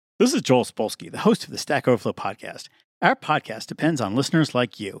This is Joel Spolsky, the host of the Stack Overflow podcast. Our podcast depends on listeners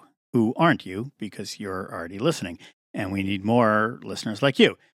like you, who aren't you because you're already listening, and we need more listeners like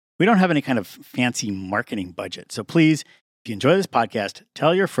you. We don't have any kind of fancy marketing budget, so please, if you enjoy this podcast,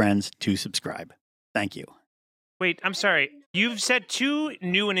 tell your friends to subscribe. Thank you. Wait, I'm sorry. You've said two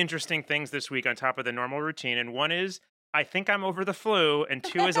new and interesting things this week on top of the normal routine, and one is, I think I'm over the flu, and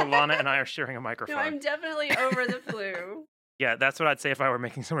two is Alana and I are sharing a microphone. No, I'm definitely over the flu. Yeah, that's what I'd say if I were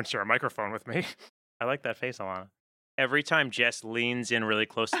making someone share a microphone with me. I like that face, Alana. Every time Jess leans in really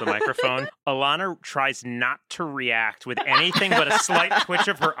close to the microphone, Alana tries not to react with anything but a slight twitch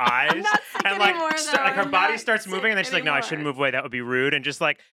of her eyes. And like, her body starts moving, and then she's like, no, I shouldn't move away. That would be rude. And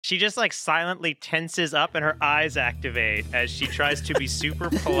she just silently tenses up and her eyes activate as she tries to be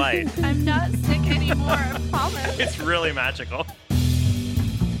super polite. I'm not sick anymore, I promise. It's really magical.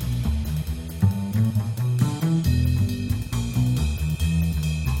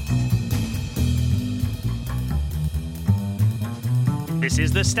 This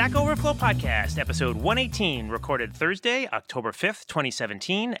is the Stack Overflow podcast, episode 118, recorded Thursday, October 5th,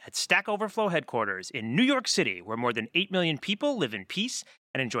 2017, at Stack Overflow headquarters in New York City, where more than 8 million people live in peace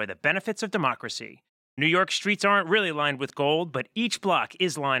and enjoy the benefits of democracy. New York streets aren't really lined with gold, but each block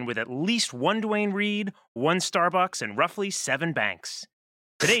is lined with at least one Duane Reade, one Starbucks, and roughly 7 banks.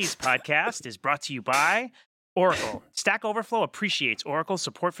 Today's podcast is brought to you by Oracle. Stack Overflow appreciates Oracle's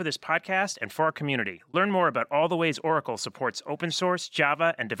support for this podcast and for our community. Learn more about all the ways Oracle supports open source,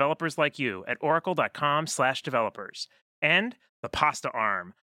 Java, and developers like you at oracle.com/developers. And the Pasta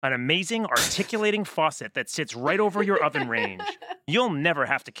Arm, an amazing articulating faucet that sits right over your oven range. You'll never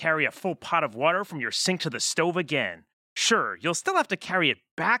have to carry a full pot of water from your sink to the stove again. Sure, you'll still have to carry it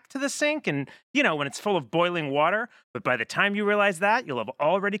back to the sink and, when it's full of boiling water, but by the time you realize that, you'll have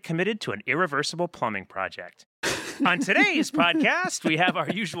already committed to an irreversible plumbing project. On today's podcast, we have our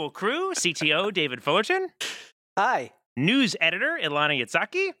usual crew, CTO David Fullerton. Hi. News editor Ilana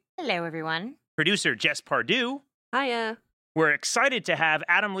Yatsaki. Hello, everyone. Producer Jess Pardue. Hiya. We're excited to have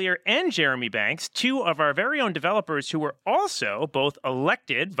Adam Lear and Jeremy Banks, two of our very own developers who were also both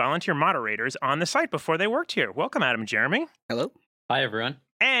elected volunteer moderators on the site before they worked here. Welcome, Adam and Jeremy. Hello. Hi, everyone.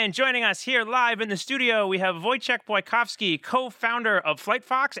 And joining us here live in the studio, we have Wojciech Boykowski, co-founder of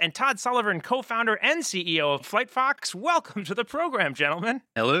FlightFox, and Todd Sullivan, co-founder and CEO of FlightFox. Welcome to the program, gentlemen.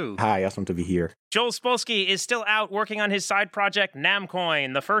 Hello. Hi, awesome to be here. Joel Spolsky is still out working on his side project,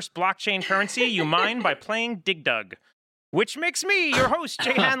 Namcoin, the first blockchain currency you mine by playing Dig Dug. Which makes me your host,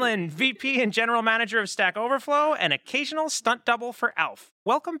 Jay Hanlon, VP and General Manager of Stack Overflow, and occasional stunt double for Alf.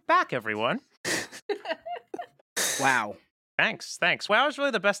 Welcome back, everyone. Wow. Thanks. Wow is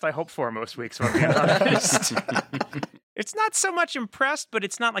really the best I hope for most weeks, if I'm being honest. It's not so much impressed, but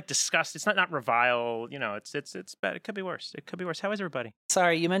it's not disgust. It's not revile. It's bad. It could be worse. How is everybody?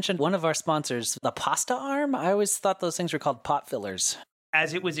 Sorry, you mentioned one of our sponsors, the Pasta Arm. I always thought those things were called pot fillers.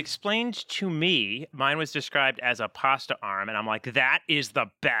 As it was explained to me, mine was described as a pasta arm, and I'm like, that is the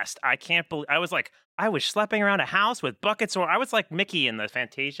best. I can't believe, I was schlepping around a house with buckets, or I was like Mickey in the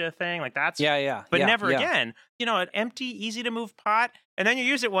Fantasia thing, that's... Yeah. But never again. An empty, easy-to-move pot, and then you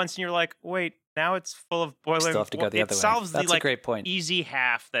use it once, and you're like, wait, now it's full of boiling... Still have to go the other way. It solves That's the, a great point. easy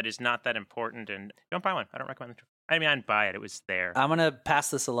half that is not that important, and don't buy one. I don't recommend it. I didn't buy it. It was there. I'm going to pass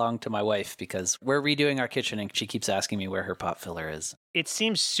this along to my wife because we're redoing our kitchen and she keeps asking me where her pot filler is. It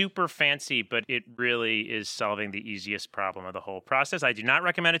seems super fancy, but it really is solving the easiest problem of the whole process. I do not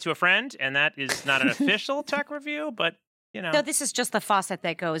recommend it to a friend, and that is not an official tech review, but, So this is just the faucet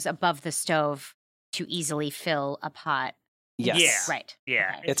that goes above the stove to easily fill a pot. Yes. Yeah. Right.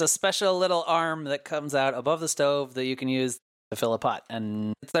 Yeah. Okay. It's a special little arm that comes out above the stove that you can use to fill a pot.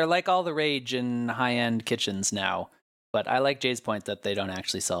 And they're like all the rage in high-end kitchens now. But I like Jay's point that they don't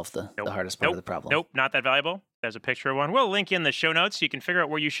actually solve the hardest part of the problem. Nope, not that valuable. There's a picture of one. We'll link in the show notes so you can figure out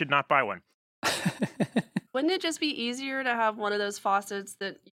where you should not buy one. Wouldn't it just be easier to have one of those faucets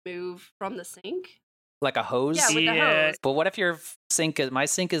that you move from the sink? Like a hose? Yeah, with the hose. But what if my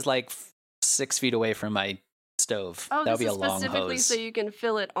sink is like 6 feet away from my stove? Oh, that would be a this is long specifically hose. so you can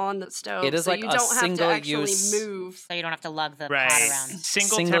fill it on the stove. It is so like you a don't have to actually single-use- move. So you don't have to lug the Right. pot around.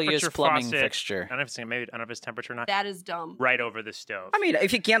 Single-use temperature plumbing faucet. fixture. I don't know if it's temperature or not. That is dumb. Right over the stove. I mean,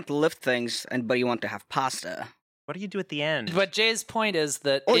 if you can't lift things but you want to have pasta, what do you do at the end? But Jay's point is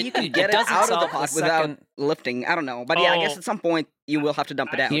that or you can get it doesn't out of the solve pot second- without lifting. I don't know, but yeah, I guess at some point you will have to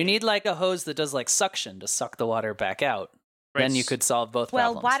dump it out. You need like a hose that does like suction to suck the water back out. Right. Then you could solve both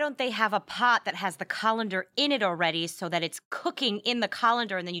Well, problems. why don't they have a pot that has the colander in it already so that it's cooking in the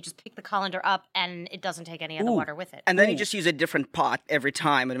colander and then you just pick the colander up and it doesn't take any of the water with it? And then you just use a different pot every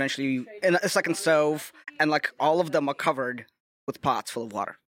time, and eventually in a second stove, and like all of them are covered with pots full of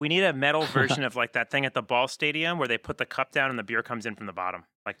water. We need a metal version of like that thing at the ball stadium where they put the cup down and the beer comes in from the bottom.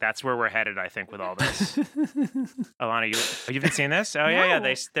 Like that's where we're headed, I think, with all this. Alana, you've been seeing this? Oh,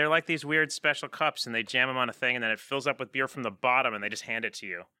 yeah. They're like these weird special cups and they jam them on a thing and then it fills up with beer from the bottom and they just hand it to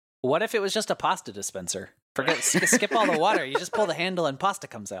you. What if it was just a pasta dispenser? Skip all the water. You just pull the handle and pasta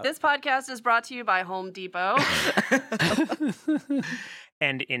comes out. This podcast is brought to you by Home Depot.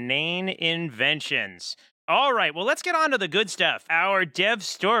 And inane inventions. All right, well, let's get on to the good stuff, our dev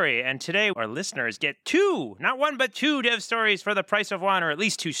story. And today, our listeners get two, not one, but two dev stories for the price of one, or at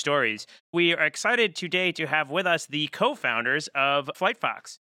least two stories. We are excited today to have with us the co-founders of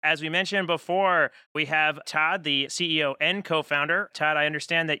FlightFox. As we mentioned before, we have Todd, the CEO and co-founder. Todd, I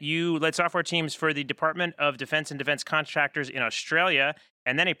understand that you led software teams for the Department of Defense and Defense Contractors in Australia,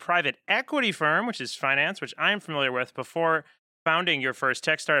 and then a private equity firm, which is finance, which I'm familiar with, before founding your first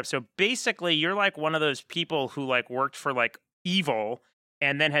tech startup. So basically, you're like one of those people who like worked for like evil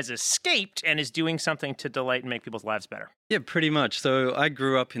and then has escaped and is doing something to delight and make people's lives better. Yeah, pretty much. So I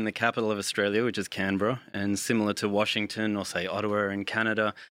grew up in the capital of Australia, which is Canberra, and similar to Washington or say Ottawa in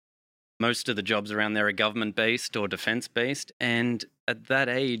Canada, most of the jobs around there are government-based or defense-based. And at that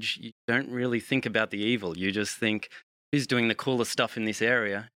age, you don't really think about the evil. You just think, who's doing the coolest stuff in this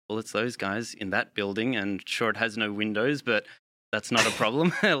area? Well, it's those guys in that building, and sure, it has no windows, but that's not a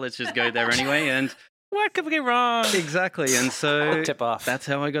problem. Let's just go there anyway. And what could we get wrong? Exactly. And so tip off. That's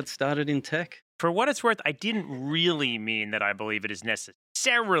how I got started in tech. For what it's worth, I didn't really mean that I believe it is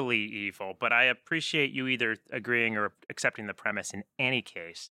necessarily evil, but I appreciate you either agreeing or accepting the premise in any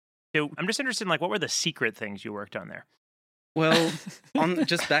case. So I'm just interested in like, what were the secret things you worked on there? Well,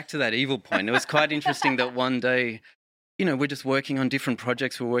 just back to that evil point, it was quite interesting that one day, we're just working on different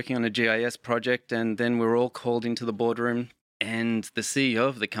projects. We're working on a GIS project, and then we're all called into the boardroom. And the CEO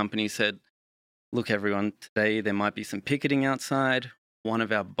of the company said, look, everyone, today there might be some picketing outside. One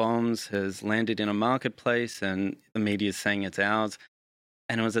of our bombs has landed in a marketplace and the media is saying it's ours.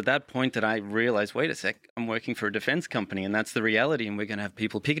 And it was at that point that I realized, wait a sec, I'm working for a defense company and that's the reality and we're going to have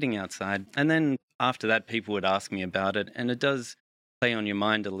people picketing outside. And then after that, people would ask me about it. And it does play on your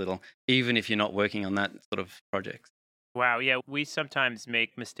mind a little, even if you're not working on that sort of projects. Wow, yeah, we sometimes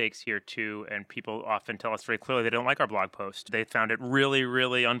make mistakes here too, and people often tell us very clearly they don't like our blog post. They found it really,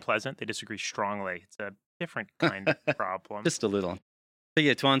 really unpleasant. They disagree strongly. It's a different kind of problem. Just a little. But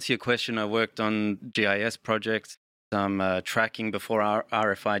yeah, to answer your question, I worked on GIS projects, some tracking before our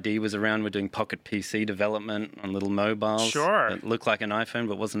RFID was around. We're doing Pocket PC development on little mobiles. Sure. It looked like an iPhone,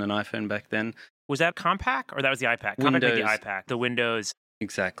 but wasn't an iPhone back then. Was that Compaq, or that was the iPad? Compaq made the iPad, the Windows.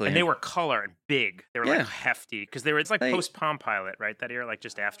 Exactly. And they were color and big. They were like hefty because it's like post Palm Pilot, right? That era, like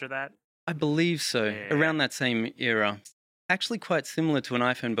just after that. I believe so. Yeah. Around that same era. Actually quite similar to an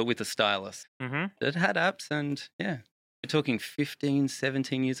iPhone, but with a stylus. Mm-hmm. It had apps and we're talking 15,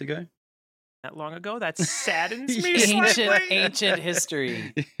 17 years ago. That long ago? That saddens me slightly. Ancient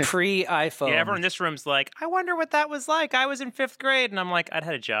history. Pre-iPhone. Yeah, everyone in this room's like, I wonder what that was like. I was in 5th grade. And I'm like, I'd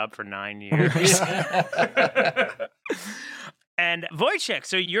had a job for 9 years. And Wojciech,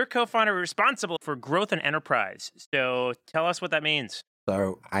 so you're co-founder responsible for growth and enterprise. So tell us what that means.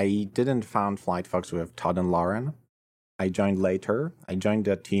 So I didn't found FlightFox with Todd and Lauren. I joined later. I joined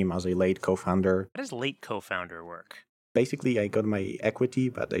the team as a late co-founder. How does late co-founder work? Basically, I got my equity,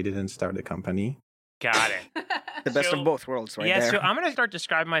 but I didn't start the company. Got it. The best of both worlds right there. Yeah, so I'm going to start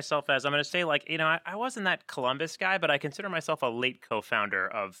describing myself as, I'm going to say like, I wasn't that Columbus guy, but I consider myself a late co-founder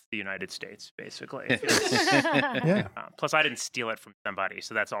of the United States, basically. Yeah. Plus, I didn't steal it from somebody,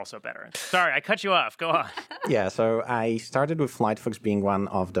 so that's also better. Sorry, I cut you off. Go on. Yeah, so I started with FlightFox being one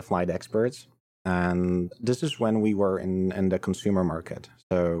of the flight experts. And this is when we were in the consumer market.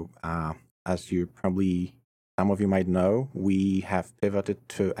 So as you probably, some of you might know, we have pivoted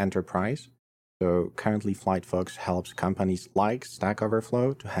to enterprise. So currently, FlightFox helps companies like Stack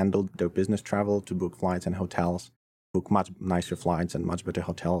Overflow to handle their business travel, to book flights and hotels, book much nicer flights and much better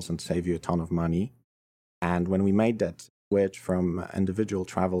hotels and save you a ton of money. And when we made that switch from individual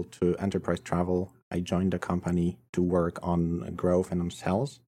travel to enterprise travel, I joined the company to work on growth and on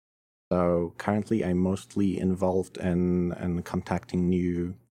sales. So currently, I'm mostly involved in contacting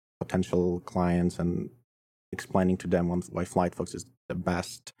new potential clients and explaining to them why FlightFox is the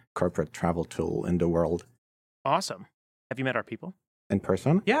best corporate travel tool in the world. Awesome. Have you met our people? In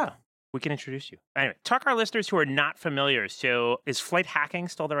person? Yeah. We can introduce you. Anyway, talk to our listeners who are not familiar. So is flight hacking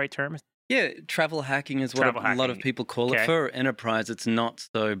still the right term? Yeah, travel hacking is what a lot of people call it. For enterprise, it's not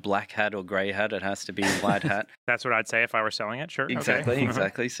so black hat or grey hat. It has to be white hat. That's what I'd say if I were selling it. Sure. Exactly, okay.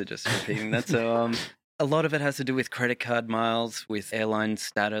 Exactly. So just repeating that. So a lot of it has to do with credit card miles, with airline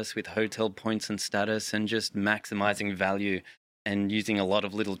status, with hotel points and status, and just maximizing value. and using a lot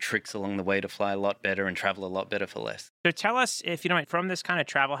of little tricks along the way to fly a lot better and travel a lot better for less. So tell us, if you don't mind, from this kind of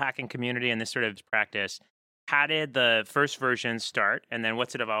travel hacking community and this sort of practice, how did the first version start, and then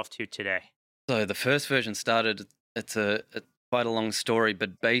what's it evolved to today? So the first version started, it's quite a long story,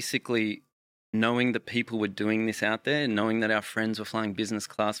 but basically knowing that people were doing this out there, knowing that our friends were flying business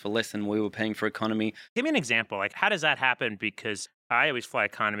class for less than we were paying for economy. Give me an example. Like, how does that happen? Because I always fly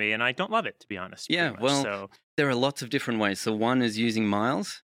economy and I don't love it, to be honest. Yeah, well, there are lots of different ways. So one is using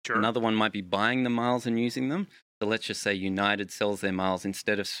miles. Sure. Another one might be buying the miles and using them. So let's just say United sells their miles.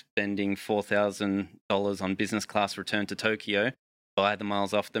 Instead of spending $4,000 on business class return to Tokyo, buy the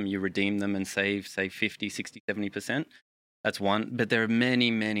miles off them, you redeem them and save, say, 50, 60, 70%. That's one. But there are many,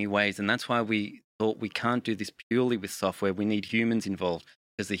 many ways. And that's why we thought we can't do this purely with software. We need humans involved,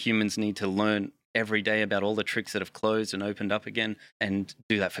 because the humans need to learn every day about all the tricks that have closed and opened up again and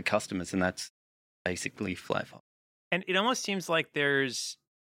do that for customers. And that's basically FlightFox. And it almost seems like there's,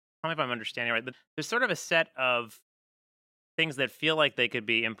 tell me if I'm understanding right, but there's sort of a set of things that feel like they could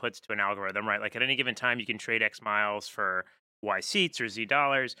be inputs to an algorithm, right? Like at any given time, you can trade X miles for Y seats or Z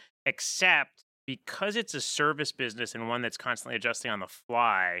dollars, except because it's a service business and one that's constantly adjusting on the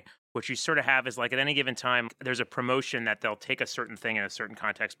fly, what you sort of have is like at any given time, there's a promotion that they'll take a certain thing in a certain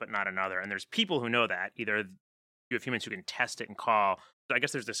context, but not another. And there's people who know that. Either you have humans who can test it and call. So I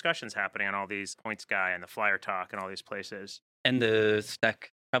guess there's discussions happening on all these Points Guy and the Flyer Talk and all these places. And the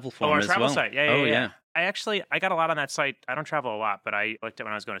Stack Travel Forum our as travel well. site. Yeah. I got a lot on that site. I don't travel a lot, but I looked at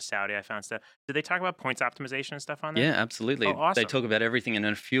when I was going to Saudi, I found stuff. Did they talk about points optimization and stuff on there? Yeah, absolutely. Oh, awesome. They talk about everything, and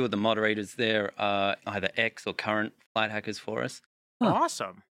a few of the moderators there are either ex or current flight hackers for us.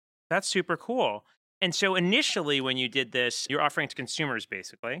 Awesome. That's super cool. And so initially when you did this, you're offering to consumers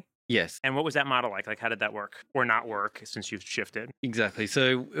basically. Yes. And what was that model like? Like, how did that work or not work since you've shifted? Exactly.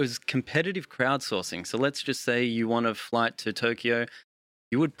 So it was competitive crowdsourcing. So let's just say you want a flight to Tokyo.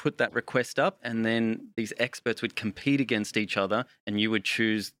 You would put that request up, and then these experts would compete against each other, and you would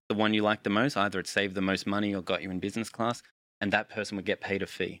choose the one you like the most. Either it saved the most money or got you in business class, and that person would get paid a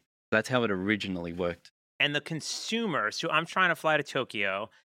fee. That's how it originally worked. And the consumer, so I'm trying to fly to Tokyo,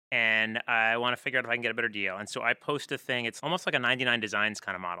 and I want to figure out if I can get a better deal. And so I post a thing. It's almost like a 99 Designs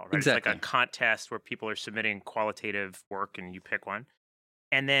kind of model, right? Exactly. It's like a contest where people are submitting qualitative work, and you pick one.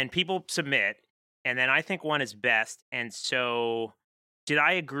 And then people submit, and then I think one is best. And so did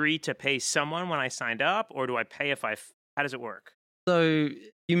I agree to pay someone when I signed up, or do I pay if how does it work? So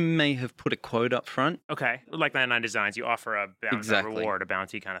you may have put a quote up front. Okay. Like 99 Designs, you offer a Exactly. reward, a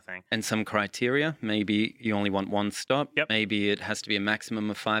bounty kind of thing. And some criteria. Maybe you only want one stop. Yep. Maybe it has to be a maximum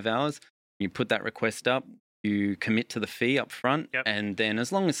of 5 hours. You put that request up. You commit to the fee up front. Yep. And then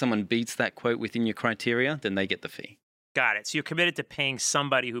as long as someone beats that quote within your criteria, then they get the fee. Got it. So you're committed to paying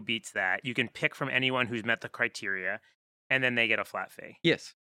somebody who beats that. You can pick from anyone who's met the criteria, and then they get a flat fee.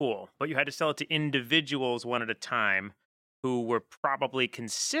 Yes. Cool. But you had to sell it to individuals one at a time who were probably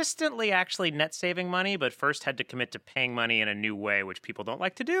consistently actually net saving money, but first had to commit to paying money in a new way, which people don't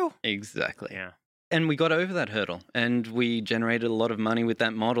like to do. Exactly. Yeah. And we got over that hurdle, and we generated a lot of money with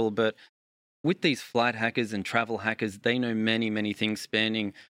that model. But with these flight hackers and travel hackers, they know many, many things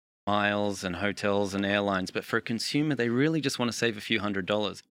spanning miles and hotels and airlines. But for a consumer, they really just want to save a few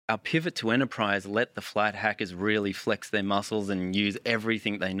 $100s. Our pivot to enterprise let the flight hackers really flex their muscles and use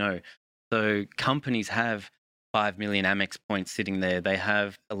everything they know. So companies have 5 million Amex points sitting there. They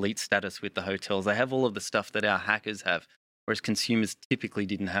have elite status with the hotels. They have all of the stuff that our hackers have, whereas consumers typically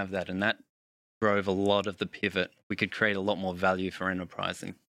didn't have that. And that drove a lot of the pivot. We could create a lot more value for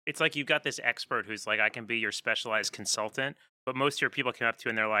enterprising. It's like you've got this expert who's like, I can be your specialized consultant, but most of your people come up to you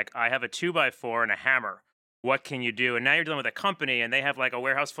and they're like, I have a 2x4 and a hammer. What can you do? And now you're dealing with a company and they have like a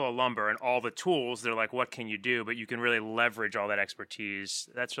warehouse full of lumber and all the tools. They're like, what can you do? But you can really leverage all that expertise.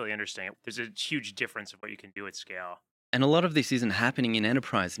 That's really interesting. There's a huge difference of what you can do at scale. And a lot of this isn't happening in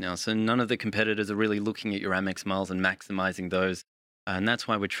enterprise now. So none of the competitors are really looking at your Amex miles and maximizing those. And that's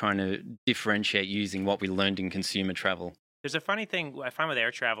why we're trying to differentiate using what we learned in consumer travel. There's a funny thing I find with air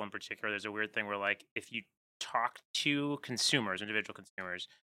travel in particular. There's a weird thing where like if you talk to consumers, individual consumers,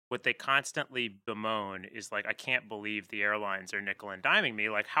 what they constantly bemoan is like, I can't believe the airlines are nickel and diming me.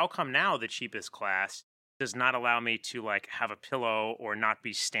 Like, how come now the cheapest class does not allow me to like have a pillow or not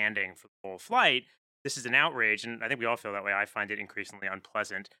be standing for the whole flight? This is an outrage. And I think we all feel that way. I find it increasingly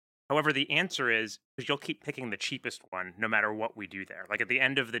unpleasant. However, the answer is because you'll keep picking the cheapest one no matter what we do there. Like at the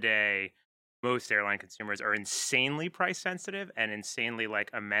end of the day, most airline consumers are insanely price sensitive and insanely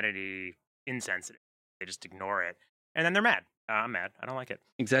like amenity insensitive. They just ignore it. And then they're mad. I'm mad. I don't like it.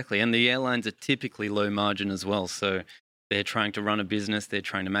 Exactly. And the airlines are typically low margin as well. So They're trying to run a business, they're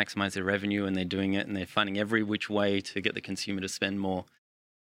trying to maximize their revenue, and they're doing it, and they're finding every which way to get the consumer to spend more.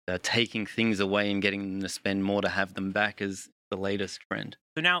 They're taking things away and getting them to spend more to have them back is the latest trend.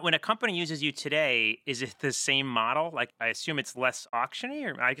 So now when a company uses you today, is it the same model? Like, I assume it's less auctiony,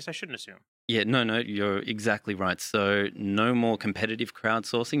 or I guess I shouldn't assume. Yeah, no, you're exactly right. So no more competitive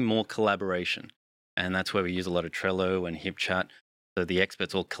crowdsourcing, more collaboration. And that's where we use a lot of Trello and HipChat. So the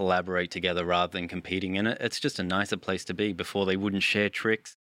experts all collaborate together rather than competing in it. It's just a nicer place to be. Before, they wouldn't share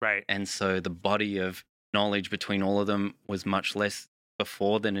tricks. Right. And so the body of knowledge between all of them was much less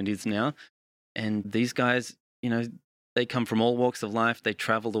before than it is now. And these guys, they come from all walks of life. They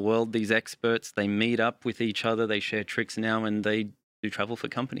travel the world, these experts. They meet up with each other. They share tricks now, and they do travel for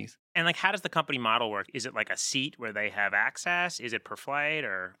companies. And like, how does the company model work? Is it like a seat where they have access? Is it per flight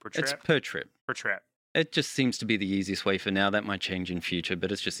or per trip? It's per trip. Per trip. It just seems to be the easiest way for now. That might change in future,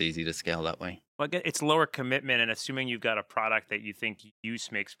 but it's just easy to scale that way. Well, it's lower commitment, and assuming you've got a product that you think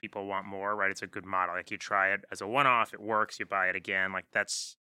use makes people want more, right? It's a good model. Like, you try it as a one-off, it works, you buy it again. Like,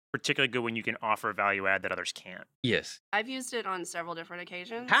 that's particularly good when you can offer value add that others can't. Yes. I've used it on several different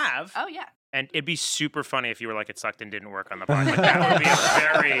occasions. Have? Oh, yeah. And it'd be super funny if you were like, it sucked and didn't work on the pod. Like, that would be a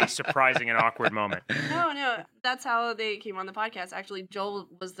very surprising and awkward moment. No. That's how they came on the podcast. Actually, Joel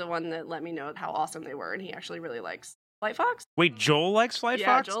was the one that let me know how awesome they were, and he actually really likes FlightFox. Wait, Joel likes FlightFox?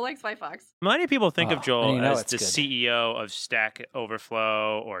 Yeah, Joel likes FlightFox. Many people think of Joel as the good. CEO of Stack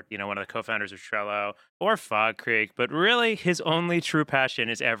Overflow, or one of the co-founders of Trello, or Fog Creek, but really his only true passion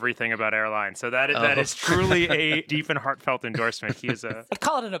is everything about airlines. So that is truly a deep and heartfelt endorsement. He is a I'd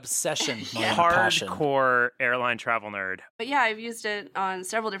call it an obsession more than a passion. hardcore airline travel nerd. But yeah, I've used it on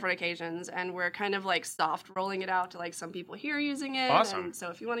several different occasions, and we're kind of like soft rolling it out to like some people here using it. Awesome. And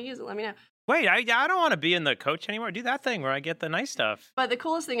so if you want to use it, let me know. Wait, I don't want to be in the coach anymore. Do that thing where I get the nice stuff. But the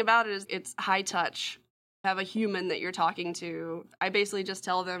coolest thing about it is it's high touch. You have a human that you're talking to. I basically just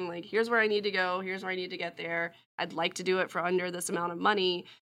tell them, like, here's where I need to go. Here's where I need to get there. I'd like to do it for under this amount of money.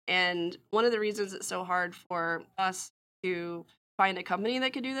 And one of the reasons it's so hard for us to find a company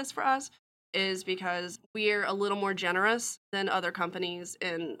that could do this for us is because we're a little more generous than other companies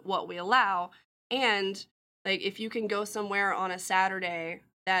in what we allow. And, like, if you can go somewhere on a Saturday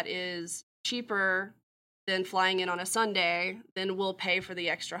that is cheaper than flying in on a Sunday, then we'll pay for the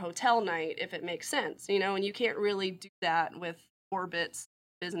extra hotel night if it makes sense, and you can't really do that with Orbit's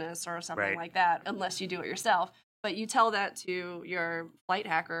business or something like that unless you do it yourself. But you tell that to your flight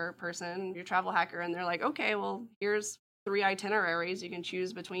hacker person, your travel hacker, and they're like, okay, well, here's 3 itineraries. You can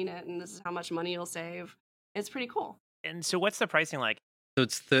choose between it, and this is how much money you'll save. It's pretty cool. And so what's the pricing like? So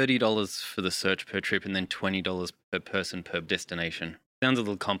it's $30 for the search per trip and then $20 per person per destination. Sounds a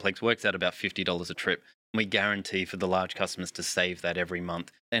little complex, works out about $50 a trip. We guarantee for the large customers to save that every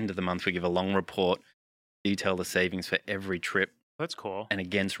month. End of the month, we give a long report, detail the savings for every trip. That's cool. And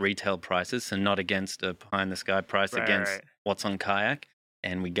against retail prices, so not against a pie-in-the-sky price, against what's on Kayak.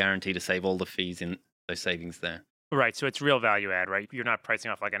 And we guarantee to save all the fees in those savings there. Right, so it's real value add, right? You're not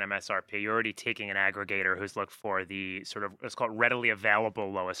pricing off like an MSRP. You're already taking an aggregator who's looked for the sort of, let's call it readily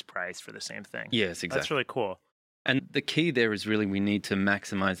available lowest price for the same thing. Yes, exactly. That's really cool. And the key there is really we need to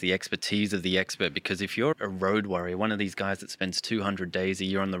maximize the expertise of the expert, because if you're a road warrior, one of these guys that spends 200 days a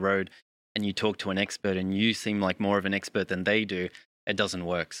year on the road, and you talk to an expert and you seem like more of an expert than they do, it doesn't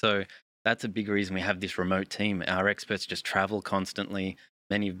work. So that's a big reason we have this remote team. Our experts just travel constantly.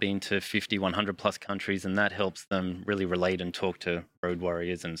 Many have been to 50, 100 plus countries, and that helps them really relate and talk to road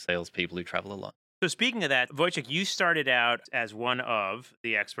warriors and salespeople who travel a lot. So speaking of that, Wojciech, you started out as one of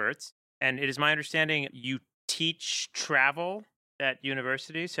the experts, and it is my understanding you teach travel at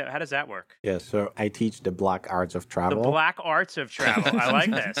universities. So how does that work? Yeah, so I teach the black arts of travel. The black arts of travel. I like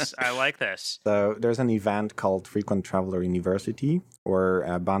this. I like this. So there's an event called Frequent Traveler University, where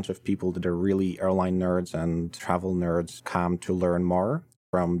a bunch of people that are really airline nerds and travel nerds come to learn more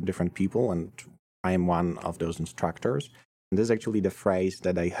from different people, and I am one of those instructors. And this is actually the phrase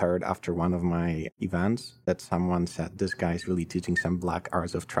that I heard after one of my events, that someone said, this guy's really teaching some black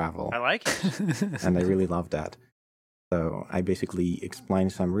arts of travel. I like it. And I really love that. So I basically explain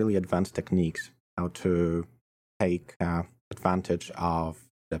some really advanced techniques, how to take advantage of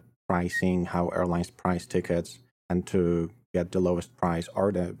the pricing, how airlines price tickets, and to get the lowest price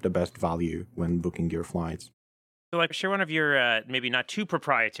or the best value when booking your flights. So like, share one of your, maybe not too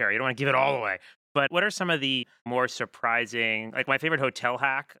proprietary, you don't want to give it all away, but what are some of the more surprising, like my favorite hotel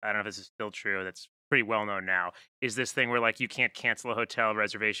hack, I don't know if this is still true, that's pretty well known now, is this thing where like you can't cancel a hotel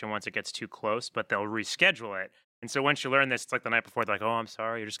reservation once it gets too close, but they'll reschedule it. And so once you learn this, it's like the night before, they're like, oh, I'm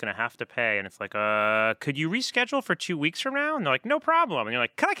sorry, you're just going to have to pay. And it's like, could you reschedule for 2 weeks from now? And they're like, no problem. And you're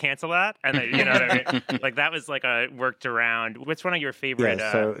like, can I cancel that? And then, you know what I mean? Like that was like a worked around. What's one of your favorite?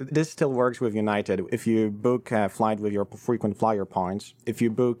 Yeah, so this still works with United. If you book a flight with your frequent flyer points, if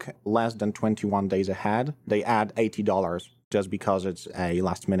you book less than 21 days ahead, they add $80 just because it's a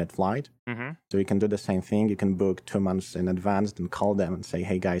last-minute flight. Mm-hmm. So you can do the same thing. You can book 2 months in advance, then call them and say,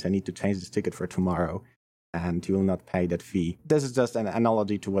 hey guys, I need to change this ticket for tomorrow. And you will not pay that fee. This is just an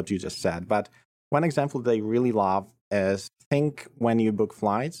analogy to what you just said. But one example they really love is think when you book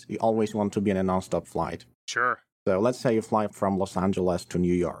flights, you always want to be in a nonstop flight. Sure. So let's say you fly from Los Angeles to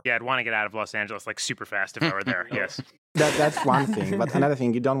New York. Yeah, I'd want to get out of Los Angeles like super fast if I were there. Yes. That's one thing. But another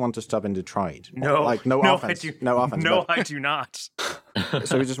thing, you don't want to stop in Detroit. No. No offense. No offense. No, I do not.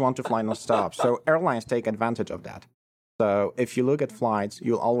 So you just want to fly nonstop. So airlines take advantage of that. So if you look at flights,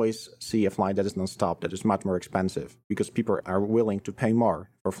 you'll always see a flight that is nonstop that is much more expensive because people are willing to pay more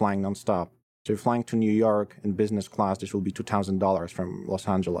for flying nonstop. So if you're flying to New York in business class, this will be $2,000 from Los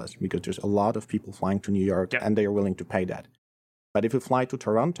Angeles because there's a lot of people flying to New York and they are willing to pay that. But if you fly to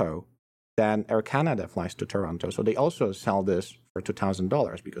Toronto, then Air Canada flies to Toronto. So they also sell this for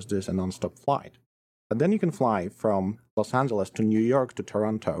 $2,000 because this is a nonstop flight. But then you can fly from Los Angeles to New York to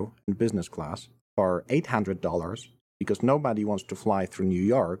Toronto in business class for $800 because nobody wants to fly through New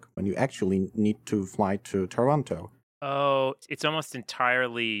York when you actually need to fly to Toronto. Oh, it's almost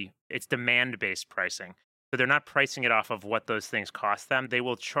entirely, it's demand-based pricing. So they're not pricing it off of what those things cost them. They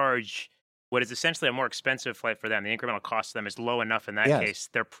will charge what is essentially a more expensive flight for them. The incremental cost to them is low enough in that case.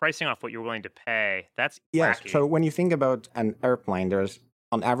 They're pricing off what you're willing to pay. That's wacky. So when you think about an airplane, there's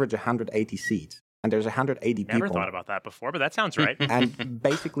on average 180 seats, and there's 180 people. Never thought about that before, but that sounds right. And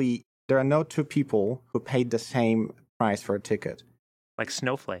basically, there are no two people who paid the same price for a ticket. Like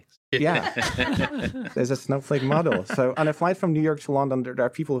snowflakes. Yeah. There's a snowflake model. So on a flight from New York to London, there are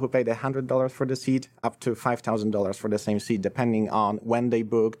people who paid $100 for the seat, up to $5,000 for the same seat, depending on when they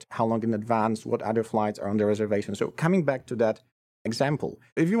booked, how long in advance, what other flights are on the reservation. So coming back to that example,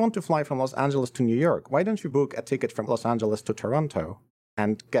 if you want to fly from Los Angeles to New York, why don't you book a ticket from Los Angeles to Toronto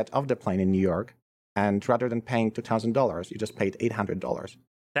and get off the plane in New York? And rather than paying $2,000, you just paid $800.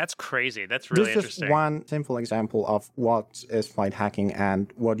 That's crazy. That's really interesting. This is just one simple example of what is flight hacking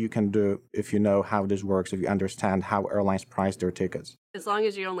and what you can do if you know how this works, if you understand how airlines price their tickets. As long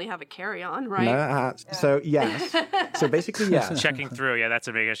as you only have a carry-on, right? So, yes. So basically, yes. Checking through, yeah, that's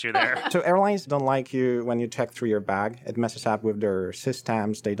a big issue there. So airlines don't like you when you check through your bag. It messes up with their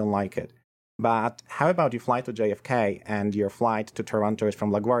systems. They don't like it. But how about you fly to JFK and your flight to Toronto is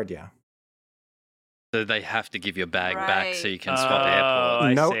from LaGuardia? So they have to give your bag back so you can swap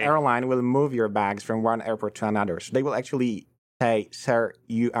airport. No airline will move your bags from one airport to another. So they will actually say, sir,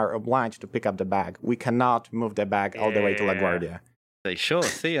 you are obliged to pick up the bag. We cannot move the bag all the way to LaGuardia. They sure,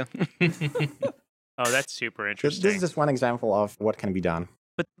 see ya. Oh, that's super interesting. This is just one example of what can be done.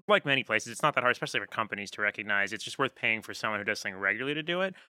 But like many places, it's not that hard, especially for companies to recognize. It's just worth paying for someone who does something regularly to do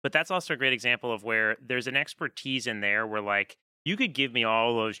it. But that's also a great example of where there's an expertise in there where, like, you could give me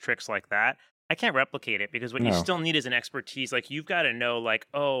all those tricks like that. I can't replicate it because what you still need is an expertise. Like, you've got to know, like,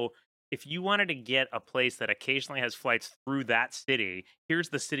 oh, if you wanted to get a place that occasionally has flights through that city, here's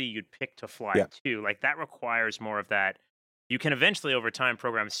the city you'd pick to fly to. Like, that requires more of that. You can eventually, over time,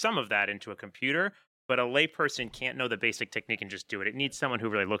 program some of that into a computer, but a layperson can't know the basic technique and just do it. It needs someone who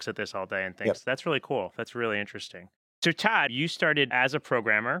really looks at this all day and thinks, that's really cool. That's really interesting. So, Todd, you started as a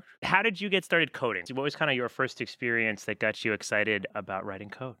programmer. How did you get started coding? What was kind of your first experience that got you excited about writing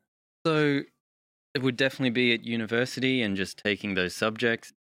code? So it would definitely be at university and just taking those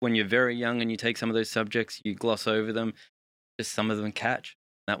subjects. When you're very young and you take some of those subjects, you gloss over them, just some of them catch.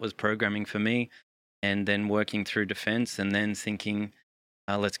 That was programming for me. And then working through defense and then thinking,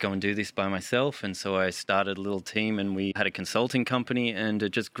 let's go and do this by myself. And so I started a little team and we had a consulting company and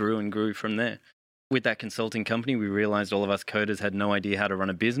it just grew and grew from there. With that consulting company, we realized all of us coders had no idea how to run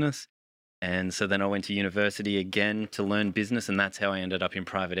a business. And so then I went to university again to learn business, and that's how I ended up in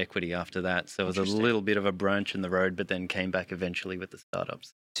private equity after that. So it was a little bit of a branch in the road, but then came back eventually with the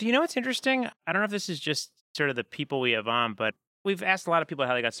startups. So you know what's interesting? I don't know if this is just sort of the people we have on, but we've asked a lot of people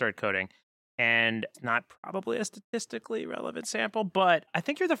how they got started coding. And it's not probably a statistically relevant sample, but I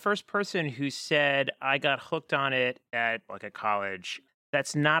think you're the first person who said, I got hooked on it at college.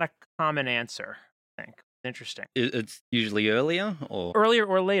 That's not a common answer, I think. Interesting. It's usually earlier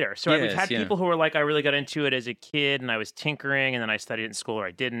or later. So we've had people who were like, I really got into it as a kid and I was tinkering and then I studied it in school or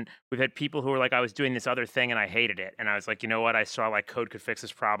I didn't. We've had people who were like, I was doing this other thing and I hated it. And I was like, you know what? I saw like code could fix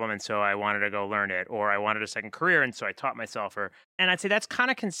this problem. And so I wanted to go learn it, or I wanted a second career. And so I taught myself and I'd say that's kind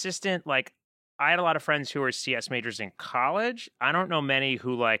of consistent. Like, I had a lot of friends who were CS majors in college. I don't know many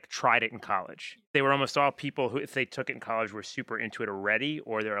who like tried it in college. They were almost all people who, if they took it in college, were super into it already,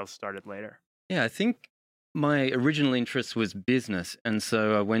 or they all started later. Yeah, I think my original interest was business. And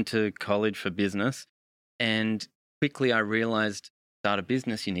so I went to college for business. And quickly I realized, start a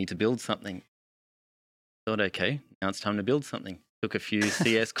business, you need to build something. Thought, okay, now it's time to build something. Took a few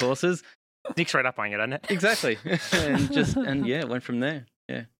CS courses. Sneaks right up on you, doesn't it? Exactly. and yeah, went from there.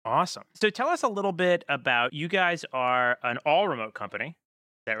 Yeah. Awesome. So tell us a little bit about, you guys are an all remote company.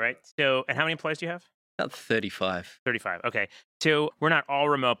 Is that right? So, and how many employees do you have? About 35. 35. Okay. So we're not all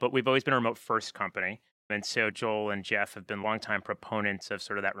remote, but we've always been a remote first company. And so Joel and Jeff have been longtime proponents of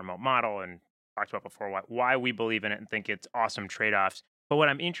sort of that remote model and talked about before why we believe in it and think it's awesome trade-offs. But what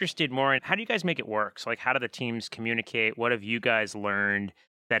I'm interested more in, how do you guys make it work? So like, how do the teams communicate? What have you guys learned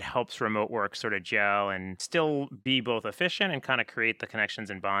that helps remote work sort of gel and still be both efficient and kind of create the connections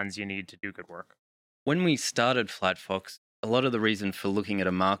and bonds you need to do good work? When we started FlightFox, a lot of the reason for looking at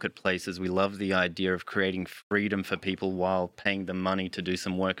a marketplace is we love the idea of creating freedom for people while paying them money to do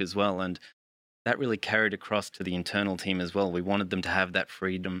some work as well. And that really carried across to the internal team as well. We wanted them to have that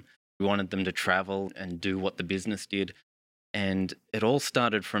freedom. We wanted them to travel and do what the business did. And it all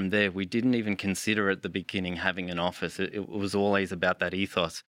started from there. We didn't even consider at the beginning having an office. It was always about that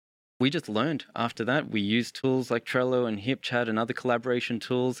ethos. We just learned after that. We used tools like Trello and HipChat and other collaboration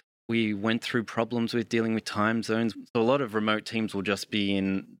tools. We went through problems with dealing with time zones. So a lot of remote teams will just be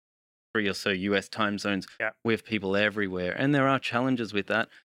in 3 or so US time zones with people everywhere. And there are challenges with that.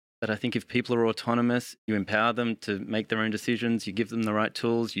 But I think if people are autonomous, you empower them to make their own decisions, you give them the right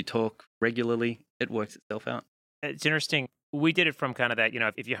tools, you talk regularly, it works itself out. It's interesting. We did it from kind of that,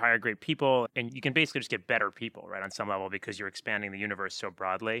 if you hire great people, and you can basically just get better people, right, on some level because you're expanding the universe so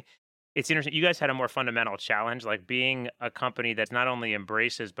broadly. It's interesting. You guys had a more fundamental challenge, like being a company that not only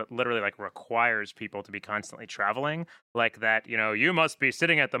embraces, but literally like requires people to be constantly traveling. Like that, you must be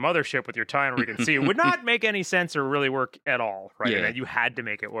sitting at the mothership with your time where you can see would not make any sense or really work at all, right? Yeah. And you had to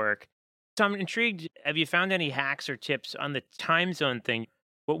make it work. So I'm intrigued. Have you found any hacks or tips on the time zone thing?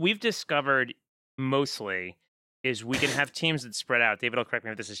 What we've discovered mostly is we can have teams that spread out. David will correct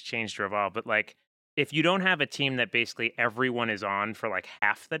me if this has changed or evolved, but like if you don't have a team that basically everyone is on for like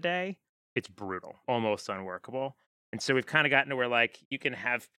half the day, it's brutal, almost unworkable. And so we've kind of gotten to where like you can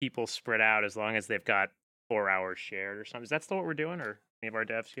have people spread out as long as they've got 4 hours shared or something. Is that still what we're doing, or any of our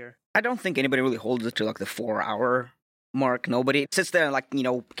devs here? I don't think anybody really holds it to like the 4-hour mark. Nobody sits there and like,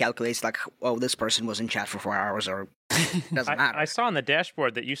 calculates like, oh, this person was in chat for 4 hours or doesn't matter. I saw on the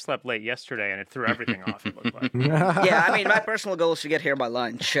dashboard that you slept late yesterday and it threw everything off, it looked like. Yeah, my personal goal is to get here by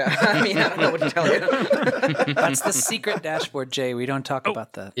lunch. I don't know what to tell you. That's the secret dashboard, Jay. We don't talk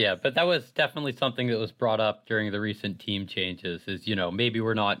about that. Yeah, but that was definitely something that was brought up during the recent team changes is, maybe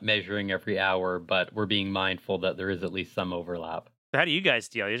we're not measuring every hour, but we're being mindful that there is at least some overlap. So how do you guys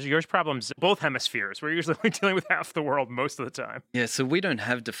deal? Yours problems, both hemispheres. We're usually dealing with half the world most of the time. Yeah, so we don't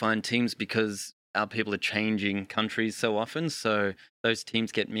have defined teams because our people are changing countries so often, so those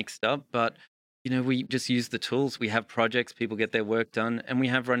teams get mixed up. But, we just use the tools. We have projects, people get their work done, and we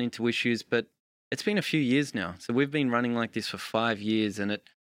have run into issues, but it's been a few years now. So we've been running like this for 5 years, and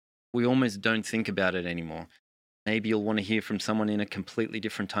we almost don't think about it anymore. Maybe you'll want to hear from someone in a completely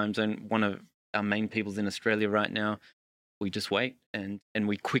different time zone. One of our main people's in Australia right now. We just wait and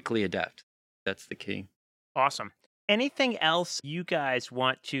we quickly adapt. That's the key. Awesome. Anything else you guys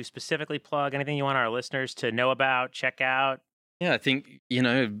want to specifically plug? Anything you want our listeners to know about, check out? Yeah, I think,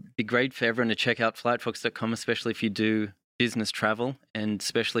 it'd be great for everyone to check out flightfox.com, especially if you do business travel and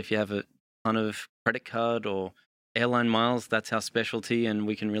especially if you have a ton of credit card or airline miles. That's our specialty and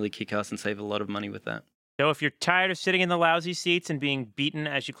we can really kick ass and save a lot of money with that. So if you're tired of sitting in the lousy seats and being beaten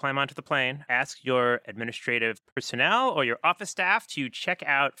as you climb onto the plane, ask your administrative personnel or your office staff to check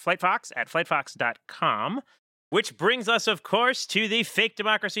out FlightFox at FlightFox.com. Which brings us, of course, to the fake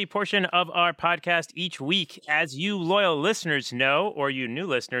democracy portion of our podcast each week. As you loyal listeners know, or you new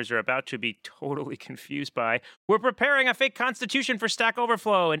listeners are about to be totally confused by, we're preparing a fake constitution for Stack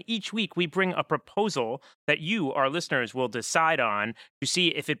Overflow, and each week we bring a proposal that you, our listeners, will decide on to see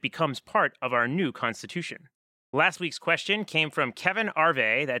if it becomes part of our new constitution. Last week's question came from Kevin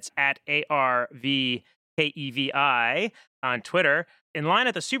Arve, that's at ARVKEVI on Twitter. In line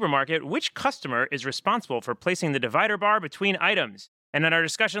at the supermarket, which customer is responsible for placing the divider bar between items? And in our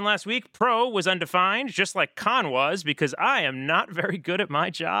discussion last week, pro was undefined, just like con was, because I am not very good at my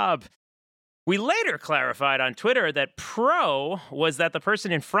job. We later clarified on Twitter that pro was that the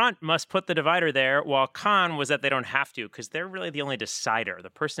person in front must put the divider there, while con was that they don't have to, because they're really the only decider.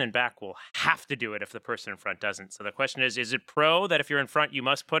 The person in back will have to do it if the person in front doesn't. So the question is it pro that if you're in front, you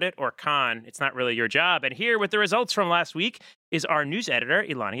must put it, or con, it's not really your job? And here with the results from last week is our news editor,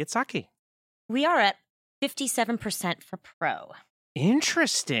 Ilani Itzaki. We are at 57% for pro.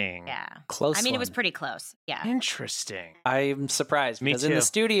 Interesting. Yeah. Close I mean, one. it was pretty close. Yeah. Interesting. I'm surprised Me because too. in the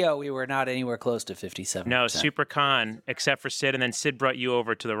studio we were not anywhere close to 57%. No, super con, except for Sid, and then Sid brought you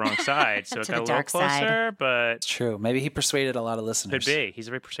over to the wrong side, so it To got a the little dark closer, side. but It's true. Maybe he persuaded a lot of listeners. could be. He's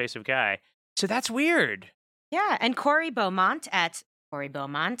a very persuasive guy. So that's weird. Yeah. And Corey Beaumont,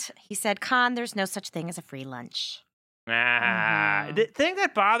 he said, con, there's no such thing as a free lunch. The thing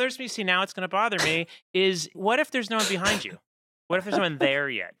that bothers me, see, now it's going to bother me, is what if there's no one behind you? What if there's no one there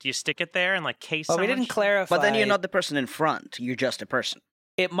yet? Do you stick it there and like case Well, we someone? didn't clarify. But then you're not the person in front. You're just a person.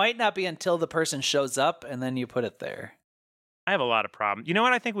 It might not be until the person shows up and then you put it there. I have a lot of problems. You know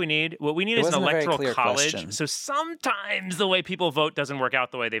what I think we need? What we need It is an wasn't a very electoral clear college. question. So sometimes the way people vote doesn't work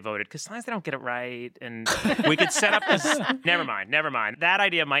out the way they voted because sometimes they don't get it right. And we could set up this. Never mind. That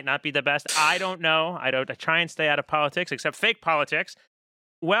idea might not be the best. I don't know. I try and stay out of politics, except fake politics.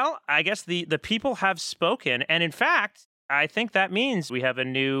 Well, I guess the people have spoken. And in fact, I think that means we have a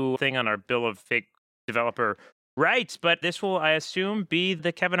new thing on our bill of fake developer rights. But this will, I assume, be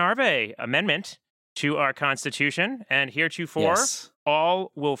the Kevin Harvey amendment to our Constitution, and heretofore,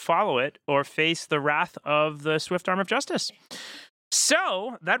 all will follow it or face the wrath of the swift arm of justice.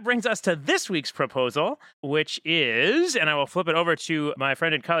 So that brings us to this week's proposal, which is, and I will flip it over to my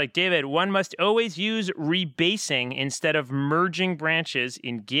friend and colleague David, one must always use rebasing instead of merging branches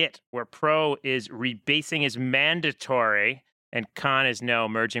in Git, where pro is rebasing is mandatory and con is no,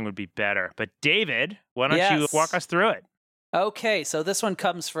 merging would be better. But David, why don't you walk us through it? Okay, so this one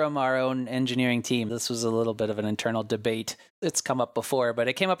comes from our own engineering team. This was a little bit of an internal debate. It's come up before, but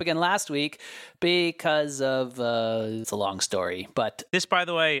it came up again last week because of, it's a long story, but... This, by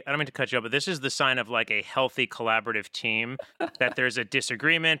the way, I don't mean to cut you off, but this is the sign of like a healthy collaborative team, that there's a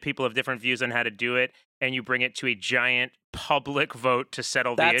disagreement, people have different views on how to do it, and you bring it to a giant public vote to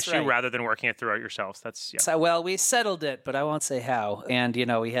settle the issue rather than working it through yourselves. That's, So, well, we settled it, but I won't say how. And,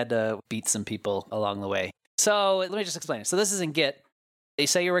 we had to beat some people along the way. So let me just explain it. So this is in Git. They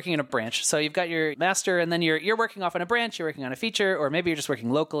say you're working in a branch. So you've got your master, and then you're working off on a branch. You're working on a feature, or maybe you're just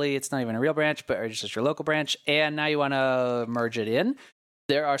working locally. It's not even a real branch, but it's just your local branch. And now you want to merge it in.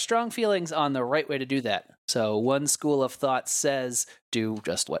 There are strong feelings on the right way to do that. So one school of thought says do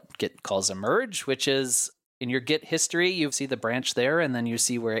just what Git calls a merge, which is in your Git history, you see the branch there, and then you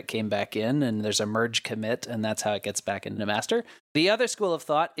see where it came back in, and there's a merge commit, and that's how it gets back into master. The other school of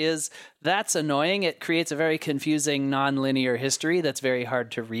thought is that's annoying. It creates a very confusing nonlinear history that's very hard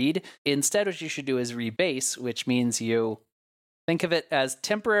to read. Instead, what you should do is rebase, which means you think of it as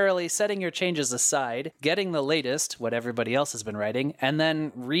temporarily setting your changes aside, getting the latest, what everybody else has been writing, and then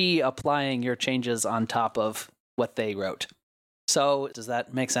reapplying your changes on top of what they wrote. So does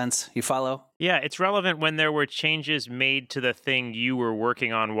that make sense? You follow? Yeah, it's relevant when there were changes made to the thing you were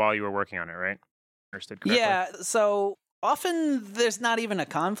working on while you were working on it, right? Understood correctly? Yeah, so often there's not even a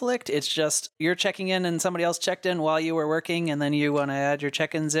conflict. It's just you're checking in and somebody else checked in while you were working, and then you want to add your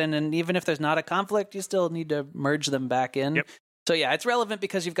check-ins in. And even if there's not a conflict, you still need to merge them back in. Yep. So yeah, it's relevant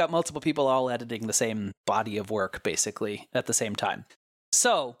because you've got multiple people all editing the same body of work, basically, at the same time.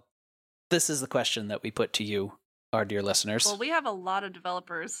 So this is the question that we put to you, our dear listeners. Well, we have a lot of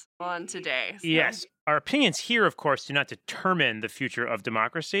developers on today. So. Yes. Our opinions here, of course, do not determine the future of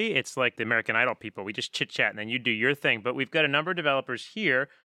democracy. It's like the American Idol people. We just chit-chat and then you do your thing. But we've got a number of developers here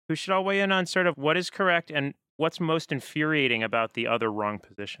who should all weigh in on sort of what is correct and what's most infuriating about the other wrong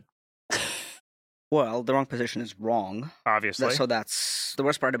position. Well, the wrong position is wrong. Obviously. So that's the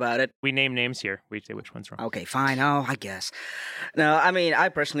worst part about it. We name names here. We say which one's wrong. Okay, fine. Oh, I guess. No, I mean, I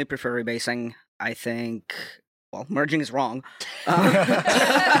personally prefer rebasing. I think... Well, merging is wrong. Tell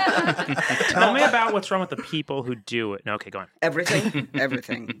me about what's wrong with the people who do it. No, okay, go on.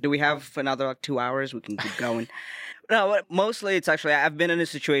 Everything. Do we have another 2 hours? We can keep going. No, mostly it's actually, I've been in a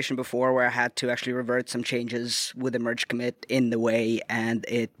situation before where I had to actually revert some changes with a merge commit in the way, and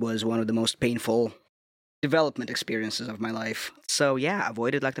it was one of the most painful development experiences of my life. So yeah,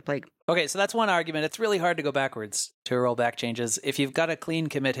 avoid it like the plague. Okay, so that's one argument. It's really hard to go backwards to roll back changes. If you've got a clean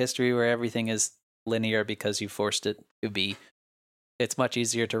commit history where everything is linear because you forced it to be, it's much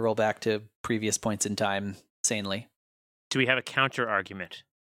easier to roll back to previous points in time sanely. Do we have a counter argument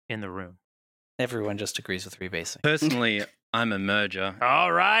in the room? Everyone just agrees with rebasing. Personally, I'm a merger.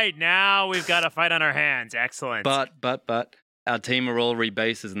 All right, now we've got a fight on our hands. Excellent. But, our team are all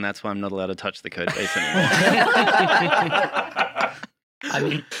rebasers, and that's why I'm not allowed to touch the code base anymore. I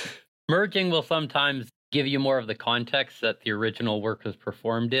mean, merging will sometimes give you more of the context that the original work was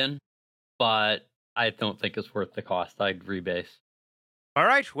performed in, but I don't think it's worth the cost. I'd rebase. All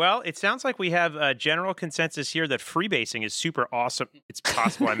right. Well, it sounds like we have a general consensus here that freebasing is super awesome. It's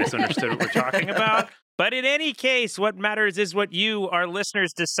possible I misunderstood what we're talking about. But in any case, what matters is what you, our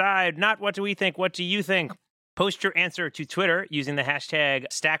listeners, decide, not what do we think, what do you think? Post your answer to Twitter using the hashtag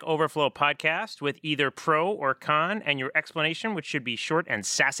Stack Overflow Podcast with either pro or con and your explanation, which should be short and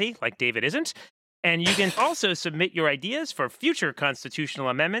sassy, like David isn't. And you can also submit your ideas for future constitutional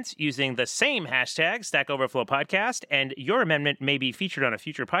amendments using the same hashtag, Stack Overflow Podcast, and your amendment may be featured on a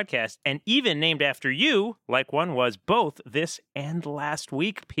future podcast and even named after you, like one was both this and last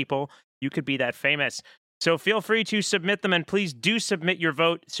week, people. You could be that famous. So feel free to submit them, and please do submit your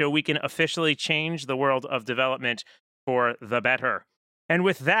vote so we can officially change the world of development for the better. And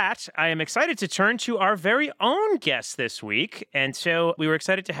with that, I am excited to turn to our very own guest this week. And so we were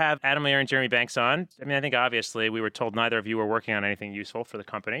excited to have Adam Lear and Jeremy Banks on. I mean, I think obviously we were told neither of you were working on anything useful for the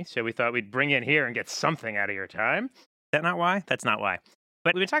company. So we thought we'd bring you in here and get something out of your time. Is that not why? That's not why.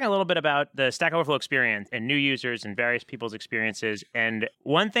 But we've been talking a little bit about the Stack Overflow experience and new users and various people's experiences. And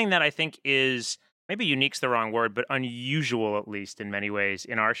one thing that I think is, maybe unique's the wrong word, but unusual at least in many ways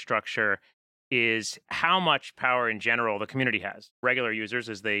in our structure, is how much power in general the community has. Regular users,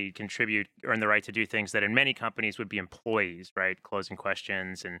 as they contribute, earn the right to do things that in many companies would be employees, right? Closing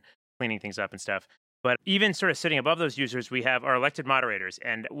questions and cleaning things up and stuff. But even sort of sitting above those users, we have our elected moderators.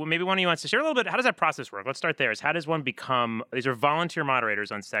 And maybe one of you wants to share a little bit, how does that process work? Let's start there. How does one become, these are volunteer moderators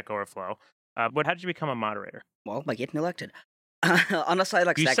on Stack Overflow. But how did you become a moderator? Well, by getting elected. On a site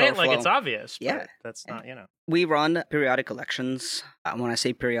like you Stack say Overflow, it like it's obvious, but yeah, that's not, you know. We run periodic elections. When I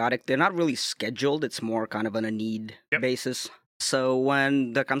say periodic, they're not really scheduled. It's more kind of on a need basis. So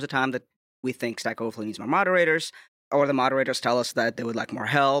when there comes a time that we think Stack Overflow needs more moderators, or the moderators tell us that they would like more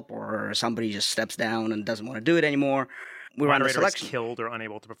help, or somebody just steps down and doesn't want to do it anymore, we run this election. Killed or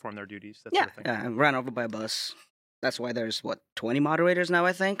unable to perform their duties. That Yeah, sort of thing. ran over by a bus. That's why there's, 20 moderators now,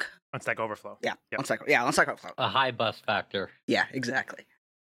 I think? On Stack Overflow. Yeah, on Stack Overflow. A high bus factor. Yeah, exactly.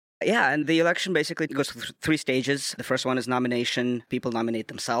 Yeah, and the election basically goes through 3 stages. The first one is nomination. People nominate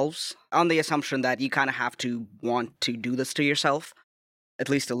themselves on the assumption that you kind of have to want to do this to yourself, at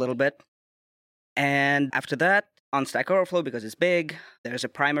least a little bit. And after that, on Stack Overflow, because it's big, there's a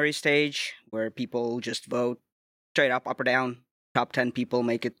primary stage where people just vote straight up or down. Top 10 people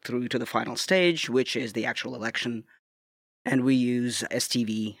make it through to the final stage, which is the actual election. And we use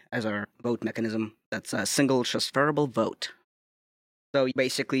STV as our vote mechanism. That's a single transferable vote. So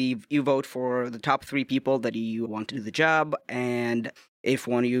basically, you vote for the top 3 people that you want to do the job, and if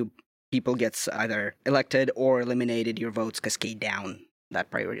one of you people gets either elected or eliminated, your votes cascade down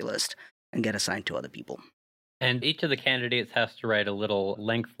that priority list and get assigned to other people. And each of the candidates has to write a little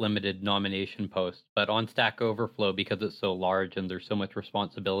length-limited nomination post. But on Stack Overflow, because it's so large and there's so much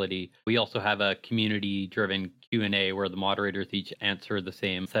responsibility, we also have a community-driven Q&A where the moderators each answer the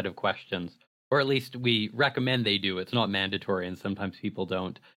same set of questions. Or at least we recommend they do. It's not mandatory, and sometimes people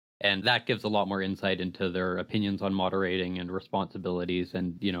don't. And that gives a lot more insight into their opinions on moderating and responsibilities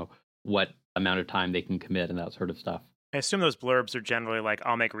and, what amount of time they can commit and that sort of stuff. I assume those blurbs are generally like,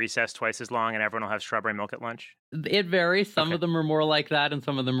 I'll make recess twice as long and everyone will have strawberry milk at lunch. It varies. Some of them are more like that and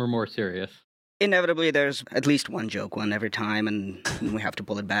some of them are more serious. Inevitably, there's at least one joke one every time, and we have to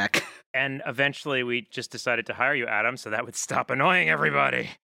pull it back. And eventually we just decided to hire you, Adam, so that would stop annoying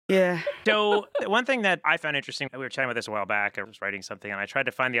everybody. Yeah. So one thing that I found interesting, we were chatting about this a while back, I was writing something, and I tried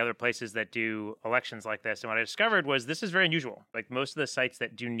to find the other places that do elections like this, and what I discovered was this is very unusual. Like most of the sites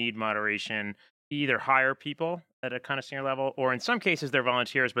that do need moderation either hire people at a kind of senior level, or in some cases they're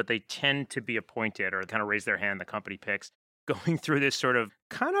volunteers, but they tend to be appointed or kind of raise their hand, the company picks. Going through this sort of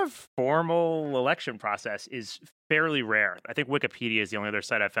kind of formal election process is fairly rare. I think Wikipedia is the only other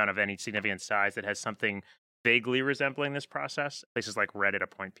site I've found of any significant size that has something vaguely resembling this process. Places like Reddit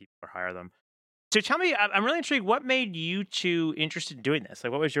appoint people or hire them. So tell me, I'm really intrigued, what made you two interested in doing this?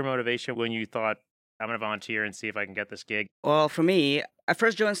 Like, what was your motivation when you thought, I'm going to volunteer and see if I can get this gig? Well, for me, I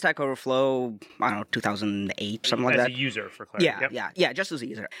first joined Stack Overflow, 2008, something like that. As a user, for clarity. Yeah, just as a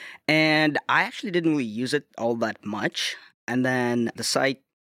user. And I actually didn't really use it all that much. And then the site,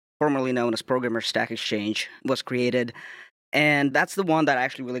 formerly known as Programmer Stack Exchange, was created. And that's the one that I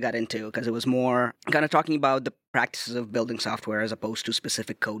actually really got into, because it was more kind of talking about the practices of building software as opposed to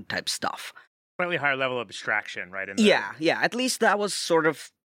specific code type stuff. Slightly higher level of abstraction, right? Yeah. At least that was sort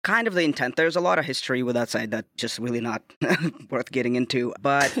of kind of the intent. There's a lot of history with that site that's just really not worth getting into.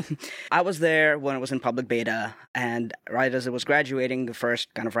 But I was there when it was in public beta, and right as it was graduating, the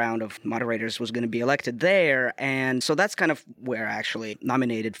first kind of round of moderators was going to be elected there. And so that's kind of where I actually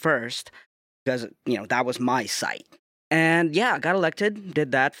nominated first, because, that was my site. And yeah, I got elected,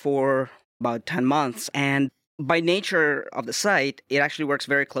 did that for about 10 months. And by nature of the site, it actually works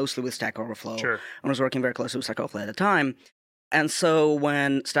very closely with Stack Overflow. Sure. I was working very closely with Stack Overflow at the time. And so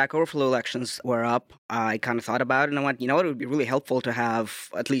when Stack Overflow elections were up, I kind of thought about it and I went, it would be really helpful to have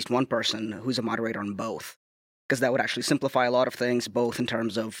at least one person who's a moderator on both, because that would actually simplify a lot of things, both in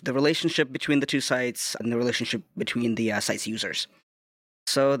terms of the relationship between the two sites and the relationship between the site's users.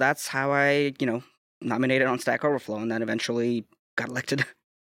 So that's how I, nominated on Stack Overflow and then eventually got elected.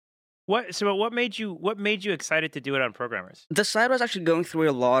 What made you excited to do it on programmers? The site was actually going through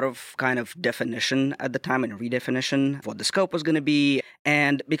a lot of kind of definition at the time and redefinition of what the scope was going to be.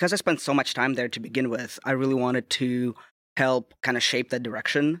 And because I spent so much time there to begin with, I really wanted to help kind of shape that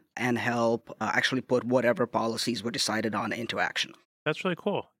direction and help actually put whatever policies were decided on into action. That's really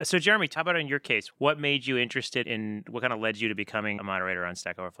cool. So Jeremy, how about in your case? What made you interested in, what kind of led you to becoming a moderator on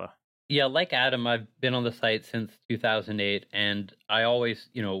Stack Overflow? Yeah, like Adam, I've been on the site since 2008, and I always,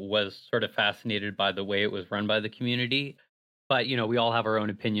 was sort of fascinated by the way it was run by the community. But, we all have our own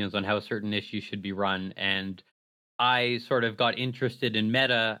opinions on how certain issues should be run. And I sort of got interested in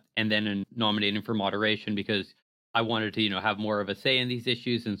meta and then in nominating for moderation because I wanted to, have more of a say in these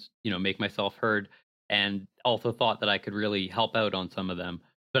issues and, make myself heard, and also thought that I could really help out on some of them.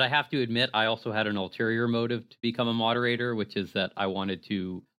 But I have to admit, I also had an ulterior motive to become a moderator, which is that I wanted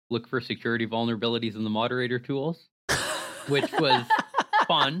to look for security vulnerabilities in the moderator tools, which was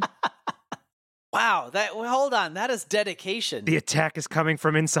fun. Wow, hold on, that is dedication. The attack is coming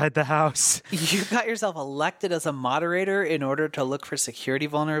from inside the house. You got yourself elected as a moderator in order to look for security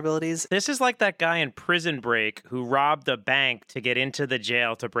vulnerabilities? This is like that guy in Prison Break who robbed a bank to get into the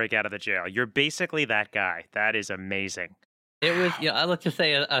jail to break out of the jail. You're basically that guy. That is amazing. It was, let's just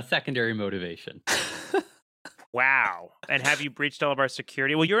say a secondary motivation. Wow. And have you breached all of our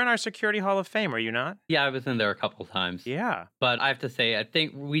security? Well, you're in our Security Hall of Fame, are you not? Yeah, I was in there a couple times. Yeah. But I have to say, I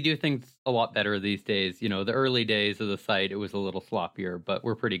think we do things a lot better these days. The early days of the site, it was a little sloppier, but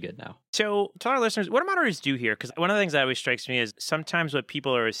we're pretty good now. So tell our listeners, what do moderators do here? Because one of the things that always strikes me is sometimes what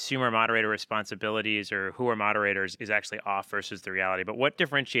people assume are moderator responsibilities or who are moderators is actually off versus the reality. But what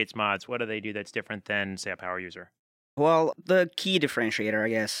differentiates mods? What do they do that's different than, say, a power user? Well, the key differentiator, I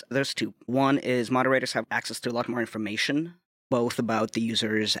guess, there's two. One is moderators have access to a lot more information, both about the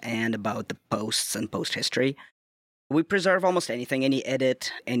users and about the posts and post history. We preserve almost anything, any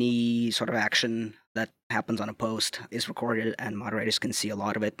edit, any sort of action that happens on a post is recorded, and moderators can see a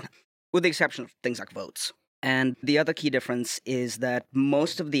lot of it, with the exception of things like votes. And the other key difference is that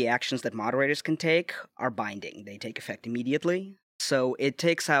most of the actions that moderators can take are binding. They take effect immediately. So it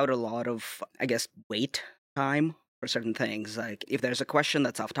takes out a lot of, wait time for certain things. Like if there's a question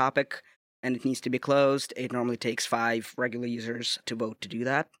that's off topic and it needs to be closed, it normally takes 5 regular users to vote to do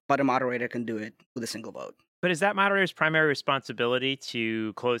that. But a moderator can do it with a single vote. But is that moderator's primary responsibility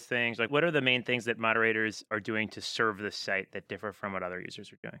to close things? Like, what are the main things that moderators are doing to serve the site that differ from what other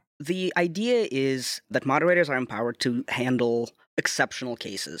users are doing? The idea is that moderators are empowered to handle exceptional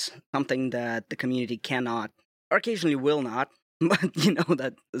cases, something that the community cannot, or occasionally will not, but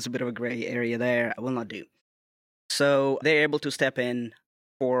that there's a bit of a gray area there, will not do. So they're able to step in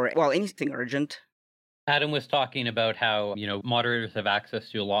for, anything urgent. Adam was talking about how, moderators have access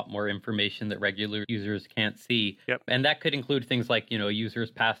to a lot more information that regular users can't see. Yep. And that could include things like,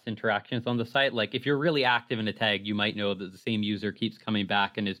 users' past interactions on the site. Like if you're really active in a tag, you might know that the same user keeps coming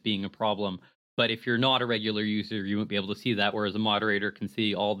back and is being a problem. But if you're not a regular user, you won't be able to see that, whereas a moderator can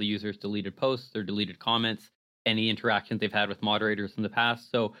see all the users' deleted posts, their deleted comments, any interactions they've had with moderators in the past.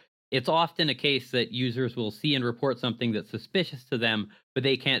 So it's often a case that users will see and report something that's suspicious to them, but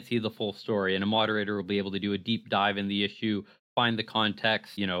they can't see the full story. And a moderator will be able to do a deep dive in the issue, find the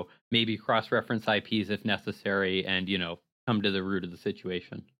context, maybe cross-reference IPs if necessary, and, come to the root of the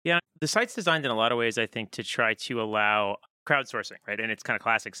situation. Yeah, the site's designed in a lot of ways, I think, to try to allow crowdsourcing, right? And it's kind of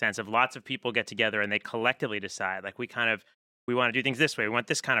classic sense of lots of people get together and they collectively decide, like, we want to do things this way. We want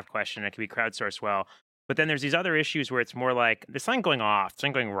this kind of question. It can be crowdsourced well. But then there's these other issues where it's more like there's something going off,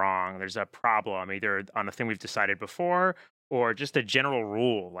 something going wrong. There's a problem either on a thing we've decided before or just a general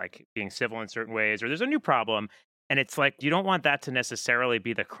rule, like being civil in certain ways, or there's a new problem. And it's like, you don't want that to necessarily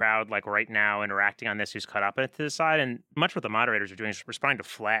be the crowd, like right now, interacting on this, who's caught up in it to decide. And much what the moderators are doing is responding to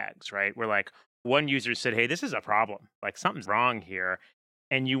flags, right? Where like one user said, hey, this is a problem, like something's wrong here.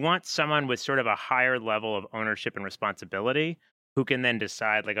 And you want someone with sort of a higher level of ownership and responsibility who can then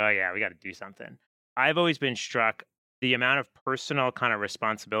decide like, oh yeah, we got to do something. I've always been struck the amount of personal kind of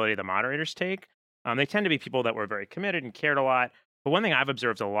responsibility the moderators take. They tend to be people that were very committed and cared a lot. But one thing I've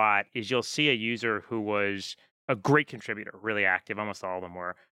observed a lot is you'll see a user who was a great contributor, really active, almost all of them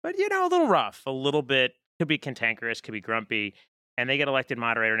were, but a little rough, a little bit, could be cantankerous, could be grumpy, and they get elected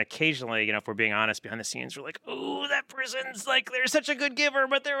moderator. And occasionally, if we're being honest behind the scenes, we're like, oh, that person's like, they're such a good giver,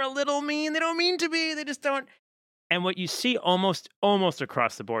 but they're a little mean. They don't mean to be. They just don't. And what you see almost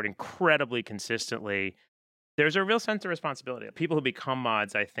across the board, incredibly consistently, there's a real sense of responsibility. People who become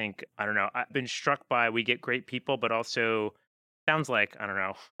mods, I think, I don't know, I've been struck by, we get great people, but also sounds like, I don't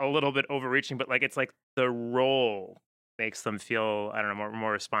know, a little bit overreaching, but like it's like the role makes them feel, I don't know,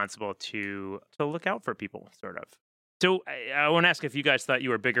 more responsible to look out for people, sort of. So I want to ask if you guys thought you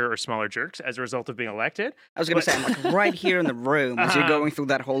were bigger or smaller jerks as a result of being elected. I was going to say, I'm like right here in the room as you're going through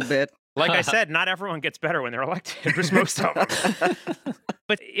that whole bit. Like I said, not everyone gets better when they're elected, just most of them.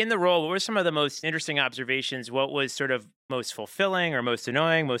 But in the role, what were some of the most interesting observations? What was sort of most fulfilling or most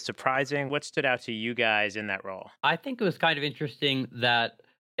annoying, most surprising? What stood out to you guys in that role? I think it was kind of interesting that,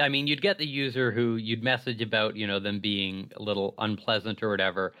 I mean, you'd get the user who you'd message about, them being a little unpleasant or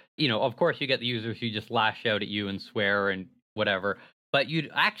whatever. Of course, you get the users who just lash out at you and swear and whatever. But you'd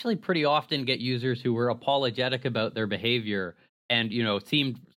actually pretty often get users who were apologetic about their behavior and,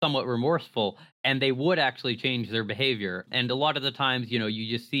 seemed somewhat remorseful, and they would actually change their behavior. And a lot of the times,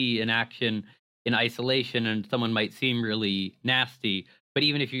 you just see an action in isolation and someone might seem really nasty. But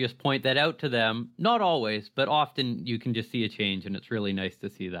even if you just point that out to them, not always, but often you can just see a change, and it's really nice to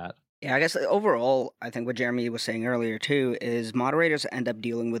see that. Yeah, I guess overall, I think what Jeremy was saying earlier too is moderators end up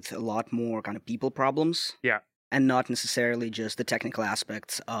dealing with a lot more kind of people problems. Yeah. And not necessarily just the technical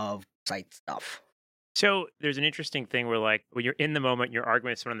aspects of site stuff. So there's an interesting thing where, like, when you're in the moment, you're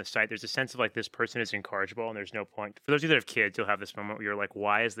arguing with someone on the site, there's a sense of, like, this person is incorrigible and there's no point. For those of you that have kids, you'll have this moment where you're like,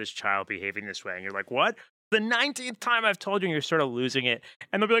 why is this child behaving this way? And you're like, what? The 19th time I've told you, and you're sort of losing it.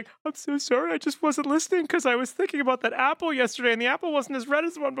 And they'll be like, I'm so sorry, I just wasn't listening because I was thinking about that apple yesterday and the apple wasn't as red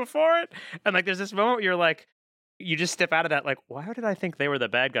as the one before it. And, like, there's this moment where you're like, you just step out of that, like, why did I think they were the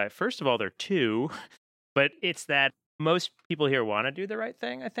bad guy? First of all, they're two. But it's that most people here want to do the right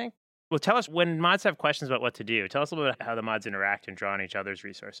thing, I think. Well, tell us, when mods have questions about what to do, tell us a little bit about how the mods interact and draw on each other's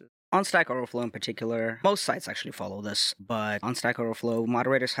resources. On Stack Overflow in particular, most sites actually follow this, but on Stack Overflow,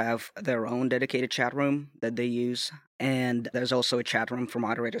 moderators have their own dedicated chat room that they use, and there's also a chat room for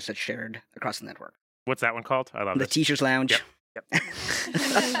moderators that's shared across the network. What's that one called? I love the this. Teacher's Lounge. Yep.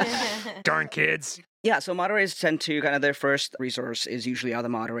 Darn kids. Yeah, so moderators tend to, kind of their first resource is usually other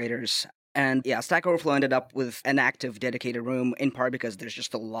moderators. And yeah, Stack Overflow ended up with an active dedicated room, in part because there's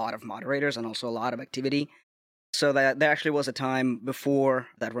just a lot of moderators and also a lot of activity. So that there actually was a time before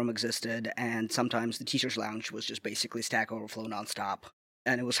that room existed, and sometimes the Teacher's Lounge was just basically Stack Overflow nonstop.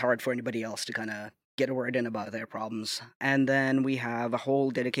 And it was hard for anybody else to kind of get a word in about their problems. And then we have a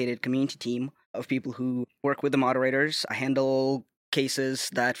whole dedicated community team of people who work with the moderators, handle cases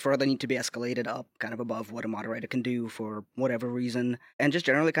that further need to be escalated up kind of above what a moderator can do for whatever reason, and just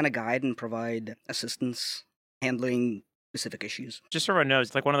generally kind of guide and provide assistance handling specific issues. Just so everyone knows,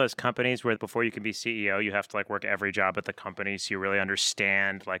 it's like one of those companies where before you can be CEO, you have to like work every job at the company so you really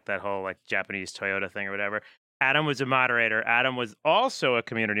understand like that whole like Japanese Toyota thing or whatever. Adam was a moderator. Adam was also a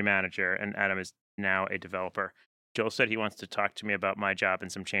community manager, and Adam is now a developer. Joel said he wants to talk to me about my job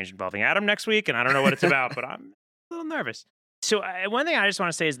and some change involving Adam next week, and I don't know what it's about, but I'm a little nervous. So one thing I just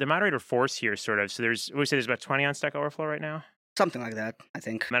want to say is the moderator force here, sort of. So there's about 20 on Stack Overflow right now? Something like that, I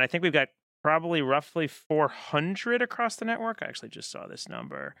think. And I think we've got probably roughly 400 across the network. I actually just saw this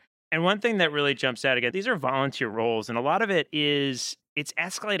number. And one thing that really jumps out, again, these are volunteer roles, and a lot of it is, it's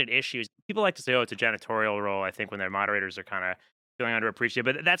escalated issues. People like to say, oh, it's a janitorial role, I think, when their moderators are kind of feeling underappreciated,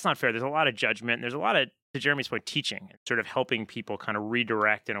 but that's not fair. There's a lot of judgment. There's a lot of, to Jeremy's point, teaching, and sort of helping people kind of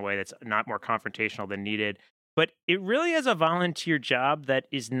redirect in a way that's not more confrontational than needed. But it really is a volunteer job that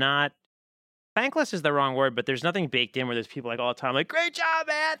is not, thankless is the wrong word, but there's nothing baked in where there's people like all the time, like, great job,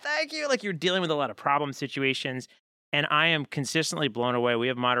 man, thank you. Like you're dealing with a lot of problem situations. And I am consistently blown away. We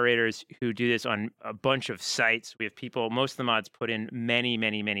have moderators who do this on a bunch of sites. We have people, most of the mods put in many,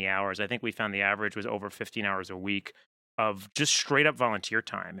 many, many hours. I think we found the average was over 15 hours a week of just straight up volunteer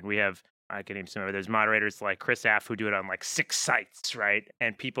time. And we have, I can name some of it. There's moderators like Chris Aff who do it on like 6 sites, right?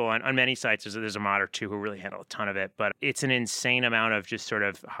 And people on many sites, there's a mod or two who really handle a ton of it. But it's an insane amount of just sort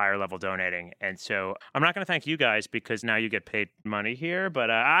of higher level donating. And so I'm not going to thank you guys because now you get paid money here.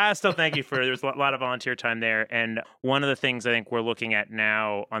 But I still thank you for, there's a lot of volunteer time there. And one of the things I think we're looking at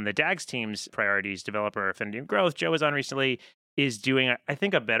now on the DAGS team's priorities, developer affinity and growth, Joe was on recently, is doing, I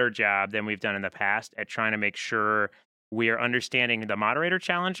think, a better job than we've done in the past at trying to make sure we are understanding the moderator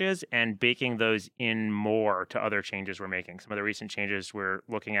challenges and baking those in more to other changes we're making. Some of the recent changes we're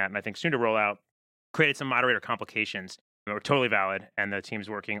looking at, and I think soon to roll out, created some moderator complications that were totally valid, and the team's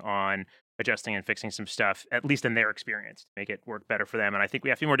working on adjusting and fixing some stuff, at least in their experience, to make it work better for them. And I think we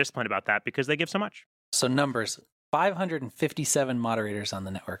have to be more disciplined about that because they give so much. So numbers, 557 moderators on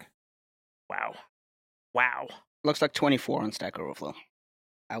the network. Wow. Looks like 24 on Stack Overflow.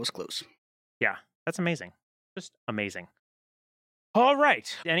 I was close. Yeah, that's amazing. Just amazing. All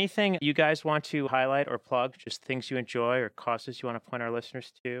right. Anything you guys want to highlight or plug? Just things you enjoy or causes you want to point our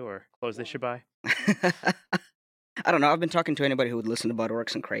listeners to or clothes they should buy? I don't know. I've been talking to anybody who would listen about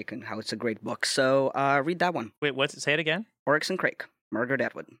Oryx and Crake and how it's a great book. So read that one. Wait, what's it? Say it again? Oryx and Crake, Margaret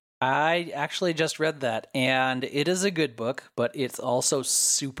Atwood. I actually just read that, and it is a good book, but it's also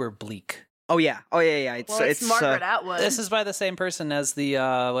super bleak. Oh yeah. It's Margaret Atwood. This is by the same person as the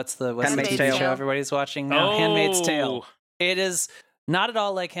what's the Handmaid's TV Tale. show everybody's watching now? Handmaid's Tale. Oh. It is not at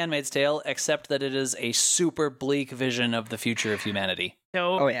all like Handmaid's Tale, except that it is a super bleak vision of the future of humanity.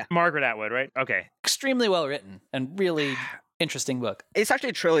 So, Margaret Atwood, right? Okay. Extremely well written and really interesting book. It's actually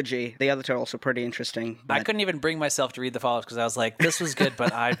a trilogy. The other two are also pretty interesting. But... I couldn't even bring myself to read the follow-ups because I was like, this was good,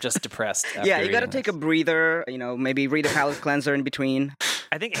 but I'm just depressed. Yeah, you got to take a breather, maybe read a palate cleanser in between.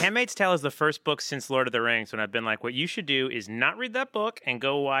 I think Handmaid's Tale is the first book since Lord of the Rings when I've been like, what you should do is not read that book and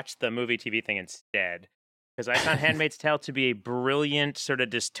go watch the movie TV thing instead. Because I found Handmaid's Tale to be a brilliant, sort of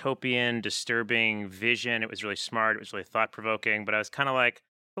dystopian, disturbing vision. It was really smart. It was really thought-provoking. But I was kind of like,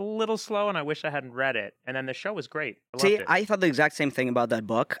 a little slow, and I wish I hadn't read it. And then the show was great. I loved it. I thought the exact same thing about that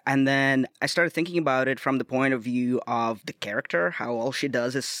book. And then I started thinking about it from the point of view of the character, how all she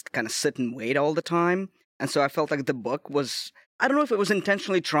does is kind of sit and wait all the time. And so I felt like the book was... I don't know if it was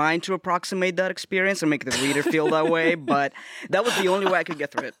intentionally trying to approximate that experience and make the reader feel that way, but that was the only way I could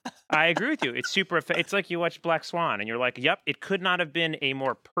get through it. I agree with you. It's super. It's like you watch Black Swan and you're like, yep, it could not have been a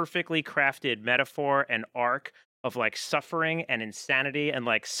more perfectly crafted metaphor and arc of like suffering and insanity and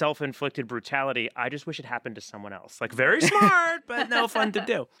like self-inflicted brutality. I just wish it happened to someone else. Like very smart, but no fun to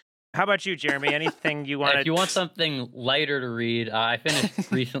do. How about you, Jeremy? Anything you want to... If you want something lighter to read, I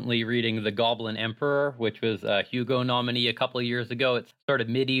finished recently reading The Goblin Emperor, which was a Hugo nominee a couple of years ago. It's sort of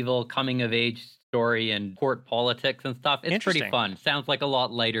medieval coming-of-age story and court politics and stuff. It's pretty fun. Sounds like a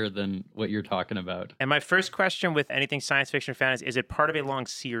lot lighter than what you're talking about. And my first question with anything science fiction fan is it part of a long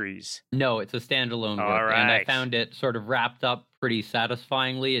series? No, it's a standalone book. All right. And I found it sort of wrapped up pretty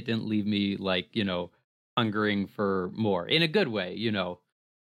satisfyingly. It didn't leave me, hungering for more. In a good way,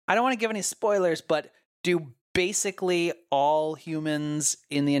 I don't want to give any spoilers, but do basically all humans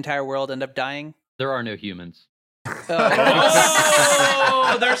in the entire world end up dying? There are no humans. Oh,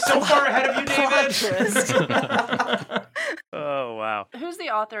 they're so far ahead of you, David. Oh, wow. Who's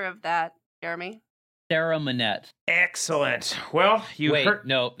the author of that, Jeremy? Sarah Monette. Excellent. Well, Wait,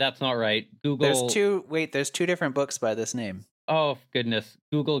 no, that's not right. Google... There's two different books by this name. Oh, goodness.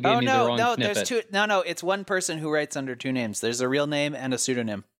 Google gave me the wrong snippet. There's two. No, it's one person who writes under two names. There's a real name and a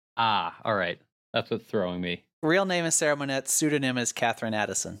pseudonym. Ah, all right. That's what's throwing me. Real name is Sarah Monette. Pseudonym is Catherine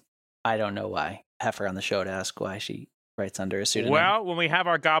Addison. I don't know why. Have her on the show to ask why she writes under a pseudonym. Well, when we have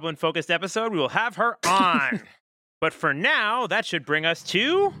our goblin-focused episode, we will have her on. But for now, that should bring us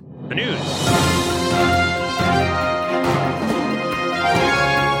to the news.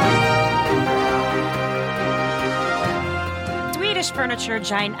 Swedish furniture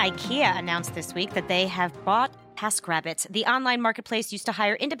giant IKEA announced this week that they have bought TaskRabbit. The online marketplace used to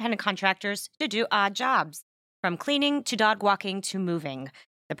hire independent contractors to do odd jobs, from cleaning to dog walking to moving.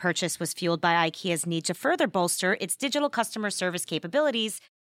 The purchase was fueled by IKEA's need to further bolster its digital customer service capabilities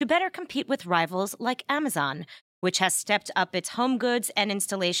to better compete with rivals like Amazon, which has stepped up its home goods and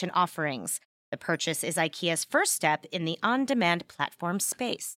installation offerings. The purchase is IKEA's first step in the on-demand platform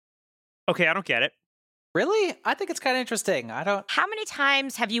space. Okay, I don't get it. Really? I think it's kind of interesting. How many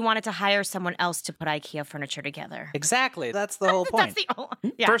times have you wanted to hire someone else to put IKEA furniture together? Exactly. That's the whole point.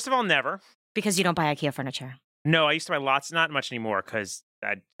 Yeah. First of all, never. Because you don't buy IKEA furniture. No, I used to buy lots, not much anymore because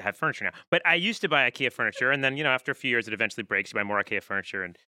I have furniture now. But I used to buy IKEA furniture, and then, after a few years, it eventually breaks. You buy more IKEA furniture,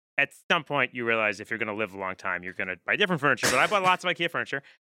 and at some point, you realize if you're going to live a long time, you're going to buy different furniture. But I bought lots of IKEA furniture.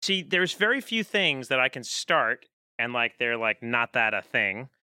 See, there's very few things that I can start, and, they're, not that a thing.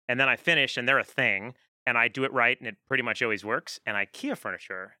 And then I finish, and they're a thing. And I do it right, and it pretty much always works. And IKEA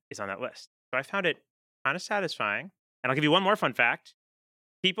furniture is on that list. So I found it kind of satisfying. And I'll give you one more fun fact.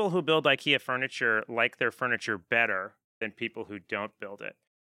 People who build IKEA furniture like their furniture better than people who don't build it.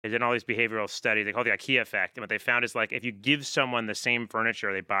 They did all these behavioral studies. They call it the IKEA effect. And what they found is, if you give someone the same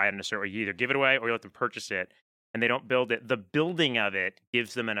furniture, they buy it in a certain way. You either give it away or you let them purchase it. and they don't build it, the building of it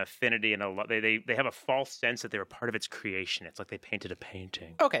gives them an affinity and they have a false sense that they were part of its creation. It's like they painted a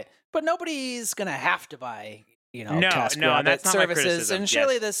painting. Okay, but nobody's gonna have to buy, No, TaskRabbit that's not my services, criticism. and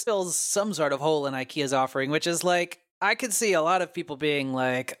surely Yes. this fills some sort of hole in IKEA's offering, which is like I could see a lot of people being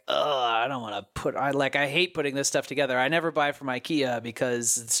like, "Oh, I don't want to I hate putting this stuff together. I never buy from IKEA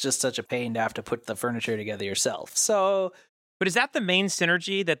because it's just such a pain to have to put the furniture together yourself." So, But is that the main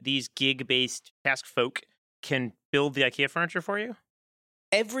synergy, that these gig-based task folk can build the IKEA furniture for you?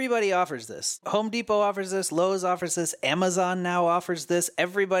 everybody offers this. Home Depot offers this, Lowe's offers this, Amazon now offers this.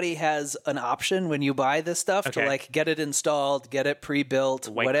 Everybody has an option when you buy this stuff to like get it installed, get it pre-built,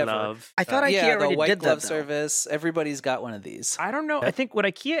 White whatever. glove. I thought IKEA Yeah, the already white did glove that, though. service. Everybody's got one of these. I don't know. I think what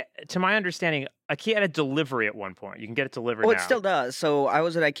IKEA, to my understanding, IKEA had a delivery at one point. You can get it delivered now. Oh, it still does. So I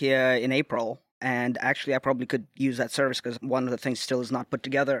was at IKEA in April, and actually I probably could use that service because one of the things still is not put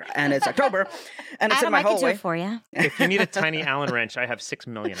together, and it's October, and it's in Adam, my I can do hallway. it for you. If you need a tiny Allen wrench, I have 6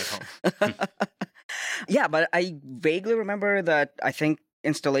 million at home. Yeah, but I vaguely remember that I think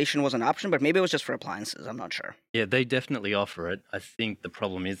installation was an option, but maybe it was just for appliances. I'm not sure. Yeah, they definitely offer it. I think the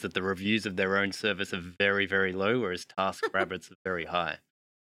problem is that the reviews of their own service are very, very low, whereas TaskRabbit's are very high.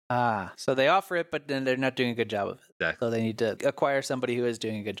 So they offer it, but then they're not doing a good job of it. Exactly. So they need to acquire somebody who is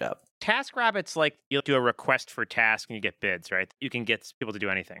doing a good job. TaskRabbit's like you'll do a request for task and you get bids, right? You can get people to do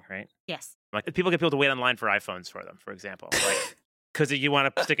anything, right? Yes. Like people get people to wait online for iPhones for them, for example. Like, because you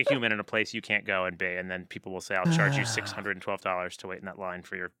want to stick a human in a place you can't go and be, and then people will say, "I'll charge you $612 to wait in that line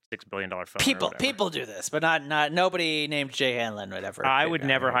for your $6 billion phone." People do this, but not nobody named Jay Hanlon, whatever. I would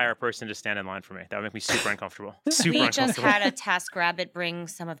never hire a person to stand in line for me. That would make me super uncomfortable. Super We just uncomfortable. had a TaskRabbit bring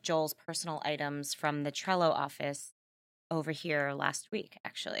some of Joel's personal items from the Trello office over here last week,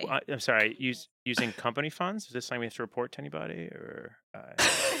 actually. I'm sorry. Using company funds? Is this something we have to report to anybody, or?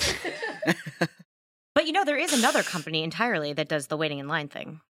 But there is another company entirely that does the waiting in line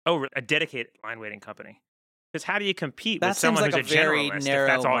thing. Oh, a dedicated line waiting company. Because how do you compete That with seems someone like who's a very generalist narrow if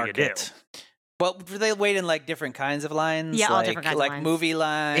that's all market. you do? Well, do they wait in like different kinds of lines? Yeah, all like, different kinds of like lines. movie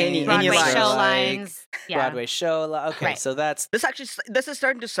lines, Any Broadway lines. show like lines. Yeah. Broadway show. Okay, Right. so that's This is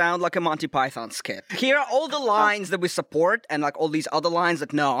starting to sound like a Monty Python skit. Here are all the lines that we support, and like all these other lines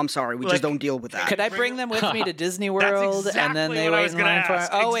that no, I'm sorry, we just don't deal with that. Could I bring them with me to Disney World and then exactly they what I wait was in gonna line for?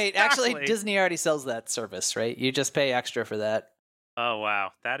 ask. Oh wait, actually, Exactly. Disney already sells that service, right? You just pay extra for that. Oh,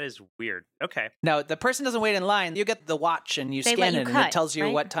 wow. That is weird. Okay. No, the person doesn't wait in line. You get the watch and you They scan let you it, and cut, it tells you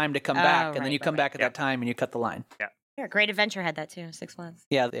right? what time to come Oh, back, and then right, you come right, back at right. that time and you cut the line. Yeah, Great Adventure had that too, 6 Flags.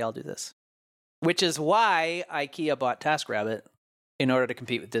 Yeah, they all do this, which is why IKEA bought TaskRabbit in order to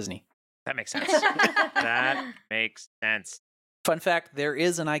compete with Disney. That makes sense. That makes sense. Fun fact: there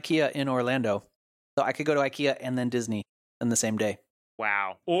is an IKEA in Orlando, so I could go to IKEA and then Disney in the same day.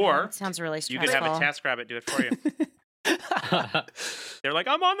 Wow. Or That sounds really you stressful. could have a TaskRabbit do it for you. They're like,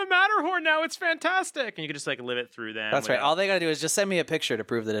 I'm on the Matterhorn now. It's fantastic. And you could just like live it through them. That's right. without- All they got to do is just send me a picture to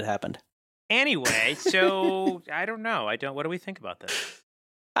prove that it happened. Anyway, so I don't know. What do we think about this?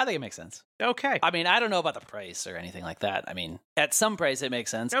 I think it makes sense. Okay. I mean, I don't know about the price or anything like that. I mean, at some price, it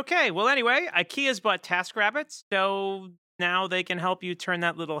makes sense. Okay. Well, anyway, IKEA's bought TaskRabbit, so now they can help you turn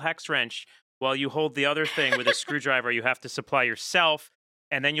that little hex wrench while you hold the other thing with a screwdriver you have to supply yourself.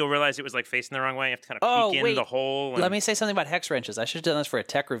 And then you'll realize it was like facing the wrong way. You have to kind of peek in the hole. And... Let me say something about hex wrenches. I should have done this for a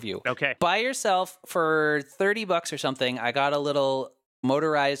tech review. Okay. Buy yourself for $30 or something. I got a little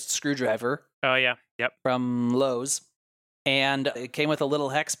motorized screwdriver Oh, yeah. Yep. from Lowe's, and it came with a little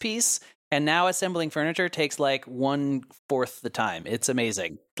hex piece. And now assembling furniture takes like 1/4 the time. It's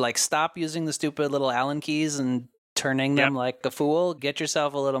amazing. Like, stop using the stupid little Allen keys and turning them like a fool. Get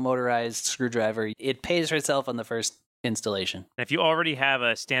yourself a little motorized screwdriver. It pays for itself on the first installation. And if you already have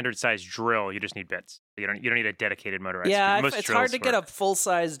a standard size drill, you just need bits. You don't need a dedicated motorized. Yeah, Most it's drills hard to get work. a full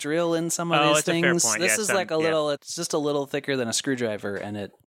size drill in some of Oh, these it's a fair things. point. This Yeah, is some- like a yeah. little. It's just a little thicker than a screwdriver, and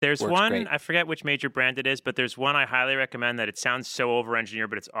it. There's works one, great. I forget which major brand it is, but there's one I highly recommend that it sounds so over-engineered,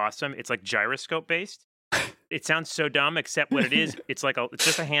 but it's awesome. It's like gyroscope based. It sounds so dumb, except what it is, it's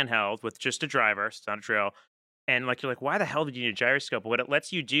just a handheld with just a driver. So it's not a drill. And like, you're like, why the hell did you need a gyroscope? But what it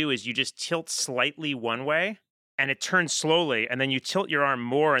lets you do is you just tilt slightly one way and it turns slowly. And then you tilt your arm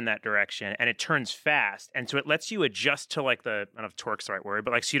more in that direction and it turns fast. And so it lets you adjust to like I don't know if torque's the right word,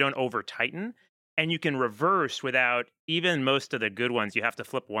 but like so you don't over tighten. And you can reverse without even most of the good ones. You have to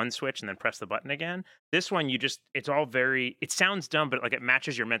flip one switch and then press the button again. This one, it's all it sounds dumb, but like it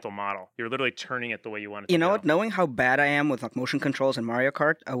matches your mental model. You're literally turning it the way you want it to You know go. what? Knowing how bad I am with like motion controls in Mario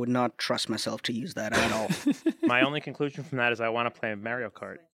Kart, I would not trust myself to use that at all. My only conclusion from that is I want to play Mario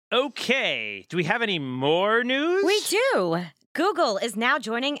Kart. Okay, do we have any more news? We do. Google is now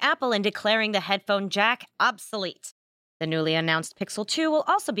joining Apple in declaring the headphone jack obsolete. The newly announced Pixel 2 will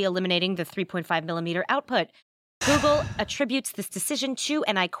also be eliminating the 3.5mm output. Google attributes this decision to,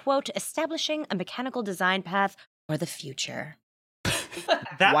 and I quote, establishing a mechanical design path for the future.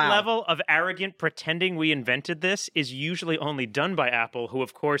 That level of arrogant pretending we invented this is usually only done by Apple, who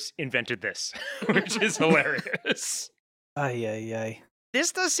of course invented this, which is hilarious. Ay.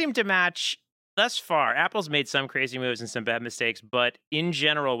 This does seem to match thus far. Apple's made some crazy moves and some bad mistakes, but in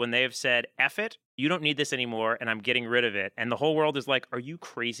general, when they have said, F it, you don't need this anymore, and I'm getting rid of it, and the whole world is like, are you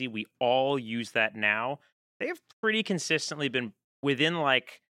crazy? We all use that now. They have pretty consistently been within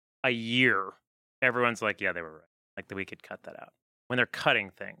like a year. Everyone's like, yeah, they were right. Like that we could cut that out when they're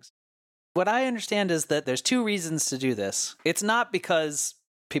cutting things. What I understand is that there's two reasons to do this. It's not because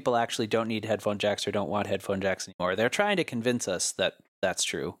people actually don't need headphone jacks or don't want headphone jacks anymore. They're trying to convince us that that's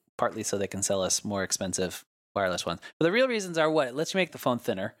true, partly so they can sell us more expensive wireless ones. But the real reasons are what? It lets you make the phone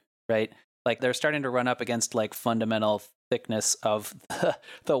thinner, right? Like they're starting to run up against like fundamental thickness of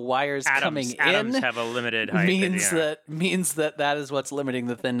the wires coming atoms in. Have a limited height. Means that is what's limiting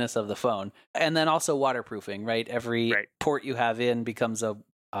the thinness of the phone. And then also waterproofing, right? Every port you have in becomes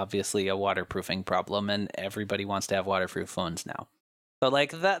obviously a waterproofing problem, and everybody wants to have waterproof phones now. So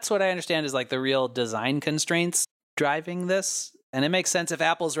like that's what I understand is like the real design constraints driving this. And it makes sense if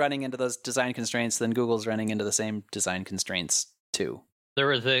Apple's running into those design constraints, then Google's running into the same design constraints too. There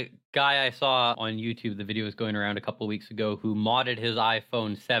was a guy I saw on YouTube, the video was going around a couple of weeks ago, who modded his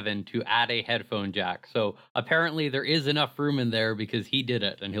iPhone 7 to add a headphone jack. So apparently there is enough room in there because he did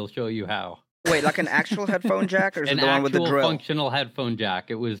it, and he'll show you how. Wait, like an actual headphone jack, or is it the one with the drill? An actual functional headphone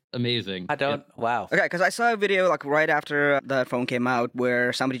jack. It was amazing. Wow. Okay, because I saw a video like right after the phone came out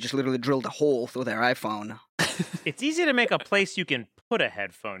where somebody just literally drilled a hole through their iPhone. It's easy to make a place you can put a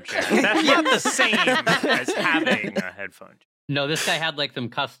headphone jack. That's not the same as having a headphone jack. No, this guy had like some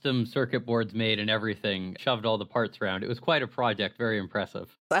custom circuit boards made and everything, shoved all the parts around. It was quite a project, very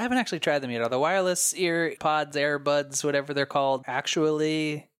impressive. I haven't actually tried them yet. Are the wireless ear pods, AirBuds, whatever they're called,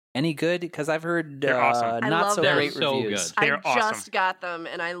 actually any good? Because I've heard they're awesome. Not so great so reviews. Good. I just got them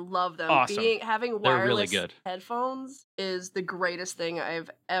and I love them. Awesome. Having wireless headphones is the greatest thing I've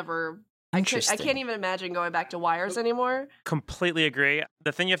ever. I can't even imagine going back to wires anymore. Completely agree.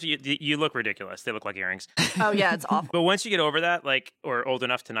 The thing you look ridiculous. They look like earrings. Oh yeah, it's awful. But once you get over that, like, or old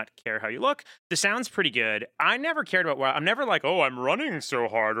enough to not care how you look, the sound's pretty good. I never cared about wire. I'm never like, oh, I'm running so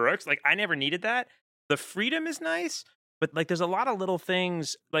hard, or like I never needed that. The freedom is nice, but like there's a lot of little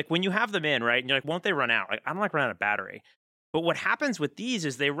things like when you have them in, right? And you're like, won't they run out? Like I don't like running out of battery. But what happens with these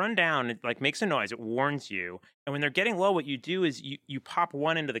is they run down, it like makes a noise, it warns you. And when they're getting low, what you do is you pop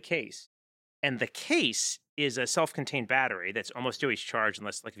one into the case. And the case is a self-contained battery that's almost always charged,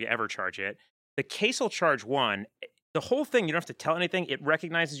 unless like if you ever charge it. The case will charge one. The whole thing, you don't have to tell anything. It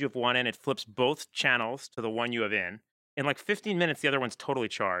recognizes you have one in. It flips both channels to the one you have in. In like 15 minutes, the other one's totally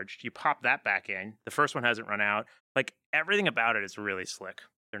charged. You pop that back in. The first one hasn't run out. Like everything about it is really slick.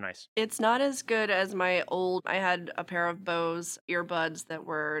 They're nice. It's not as good as I had a pair of Bose earbuds that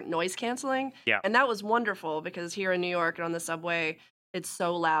were noise canceling. Yeah. And that was wonderful because here in New York and on the subway, it's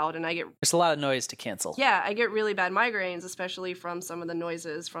so loud and there's a lot of noise to cancel. Yeah, I get really bad migraines, especially from some of the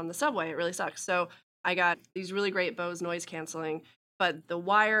noises from the subway. It really sucks. So I got these really great Bose noise canceling, but the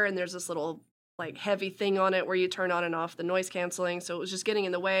wire and there's this little like heavy thing on it where you turn on and off the noise canceling. So it was just getting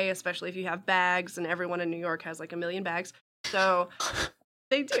in the way, especially if you have bags, and everyone in New York has like 1 million bags. So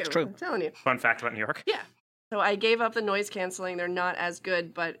they do. It's true. I'm telling you. Fun fact about New York. Yeah. So I gave up the noise canceling. They're not as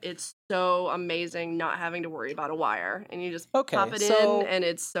good, but it's so amazing not having to worry about a wire. And you just pop it in, and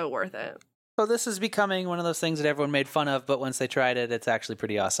it's so worth it. So this is becoming one of those things that everyone made fun of, but once they tried it, it's actually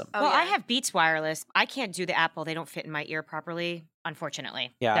pretty awesome. Well, I have Beats wireless. I can't do the Apple. They don't fit in my ear properly,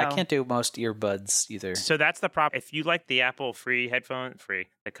 unfortunately. Yeah, So- I can't do most earbuds either. So that's the problem. If you like the Apple free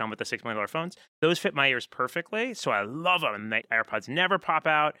that come with the $6 million phones, those fit my ears perfectly. So I love them. And the AirPods never pop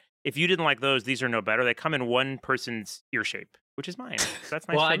out. If you didn't like those, these are no better. They come in one person's ear shape, which is mine. So that's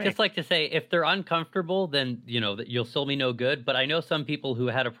nice. Well, for I'd me. just like to say, if they're uncomfortable, then, you'll still be no good. But I know some people who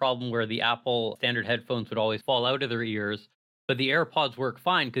had a problem where the Apple standard headphones would always fall out of their ears, but the AirPods work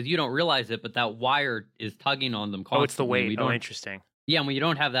fine because you don't realize it, but that wire is tugging on them constantly. Oh, it's the weight. Oh, interesting. Yeah, and when you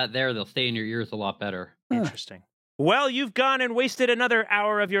don't have that there, they'll stay in your ears a lot better. Interesting. Well, you've gone and wasted another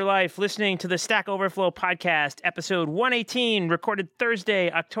hour of your life listening to the Stack Overflow podcast, episode 118, recorded Thursday,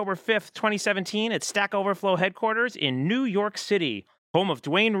 October 5th, 2017 at Stack Overflow headquarters in New York City, home of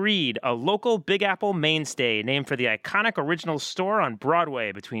Dwayne Reed, a local Big Apple mainstay named for the iconic original store on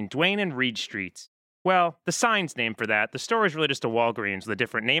Broadway between Dwayne and Reed Streets. Well, the sign's named for that. The store is really just a Walgreens with a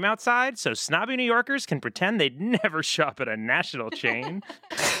different name outside, so snobby New Yorkers can pretend they'd never shop at a national chain.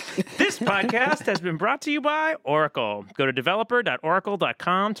 This podcast has been brought to you by Oracle. Go to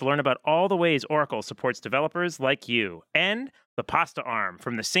developer.oracle.com to learn about all the ways Oracle supports developers like you. And the Pasta Arm,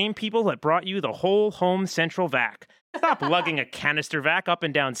 from the same people that brought you the whole home central vac. Stop lugging a canister vac up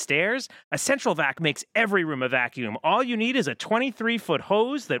and down stairs. A central vac makes every room a vacuum. All you need is a 23-foot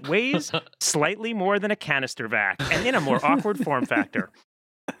hose that weighs slightly more than a canister vac and in a more awkward form factor.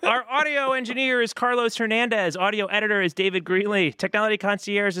 Our audio engineer is Carlos Hernandez. Audio editor is David Greenlee. Technology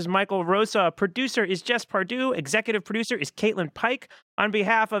concierge is Michael Rosa. Producer is Jess Pardue. Executive producer is Caitlin Pike. On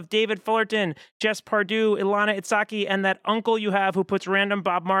behalf of David Fullerton, Jess Pardue, Ilana Itzaki, and that uncle you have who puts random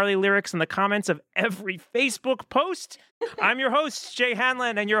Bob Marley lyrics in the comments of every Facebook post, I'm your host, Jay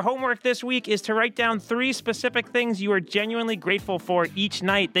Hanlon, and your homework this week is to write down 3 specific things you are genuinely grateful for each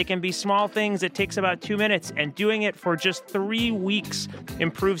night. They can be small things. It takes about 2 minutes, and doing it for just 3 weeks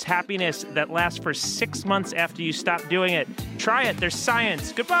improves happiness that lasts for 6 months after you stop doing it. Try it. There's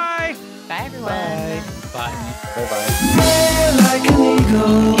science. Goodbye. Bye, everyone. Bye. Bye-bye. Fly like an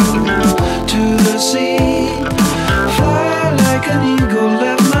eagle to the sea. Fly like an eagle,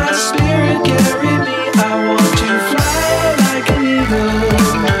 let my spirit carry me. I want to fly like an eagle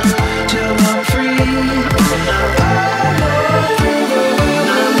till I'm free. All through the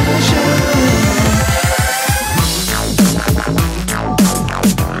ocean.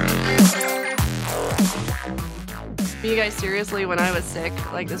 You guys, seriously, when I was sick,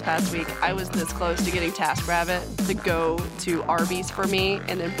 like this past week, I was this close to getting TaskRabbit to go to Arby's for me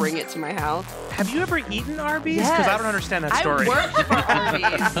and then bring it to my house. Have you ever eaten Arby's? Yes. Because I don't understand that story. I worked for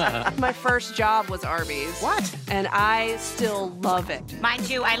Arby's. My first job was Arby's. What? And I still love it. Mind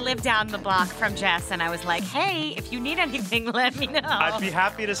you, I live down the block from Jess, and I was like, hey, if you need anything, let me know. I'd be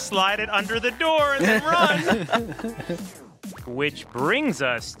happy to slide it under the door and then run. Which brings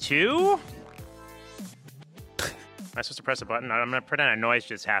us to... Am I supposed to press a button? I'm going to pretend a noise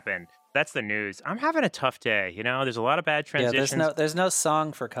just happened. That's the news. I'm having a tough day. You know, there's a lot of bad transitions. Yeah, there's no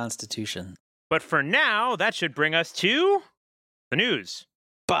song for Constitution. But for now, that should bring us to the news.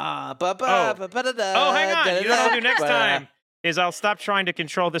 Oh, hang on. You know what I'll do next time is I'll stop trying to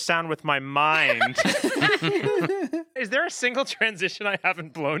control the sound with my mind. Is there a single transition I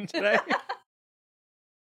haven't blown today?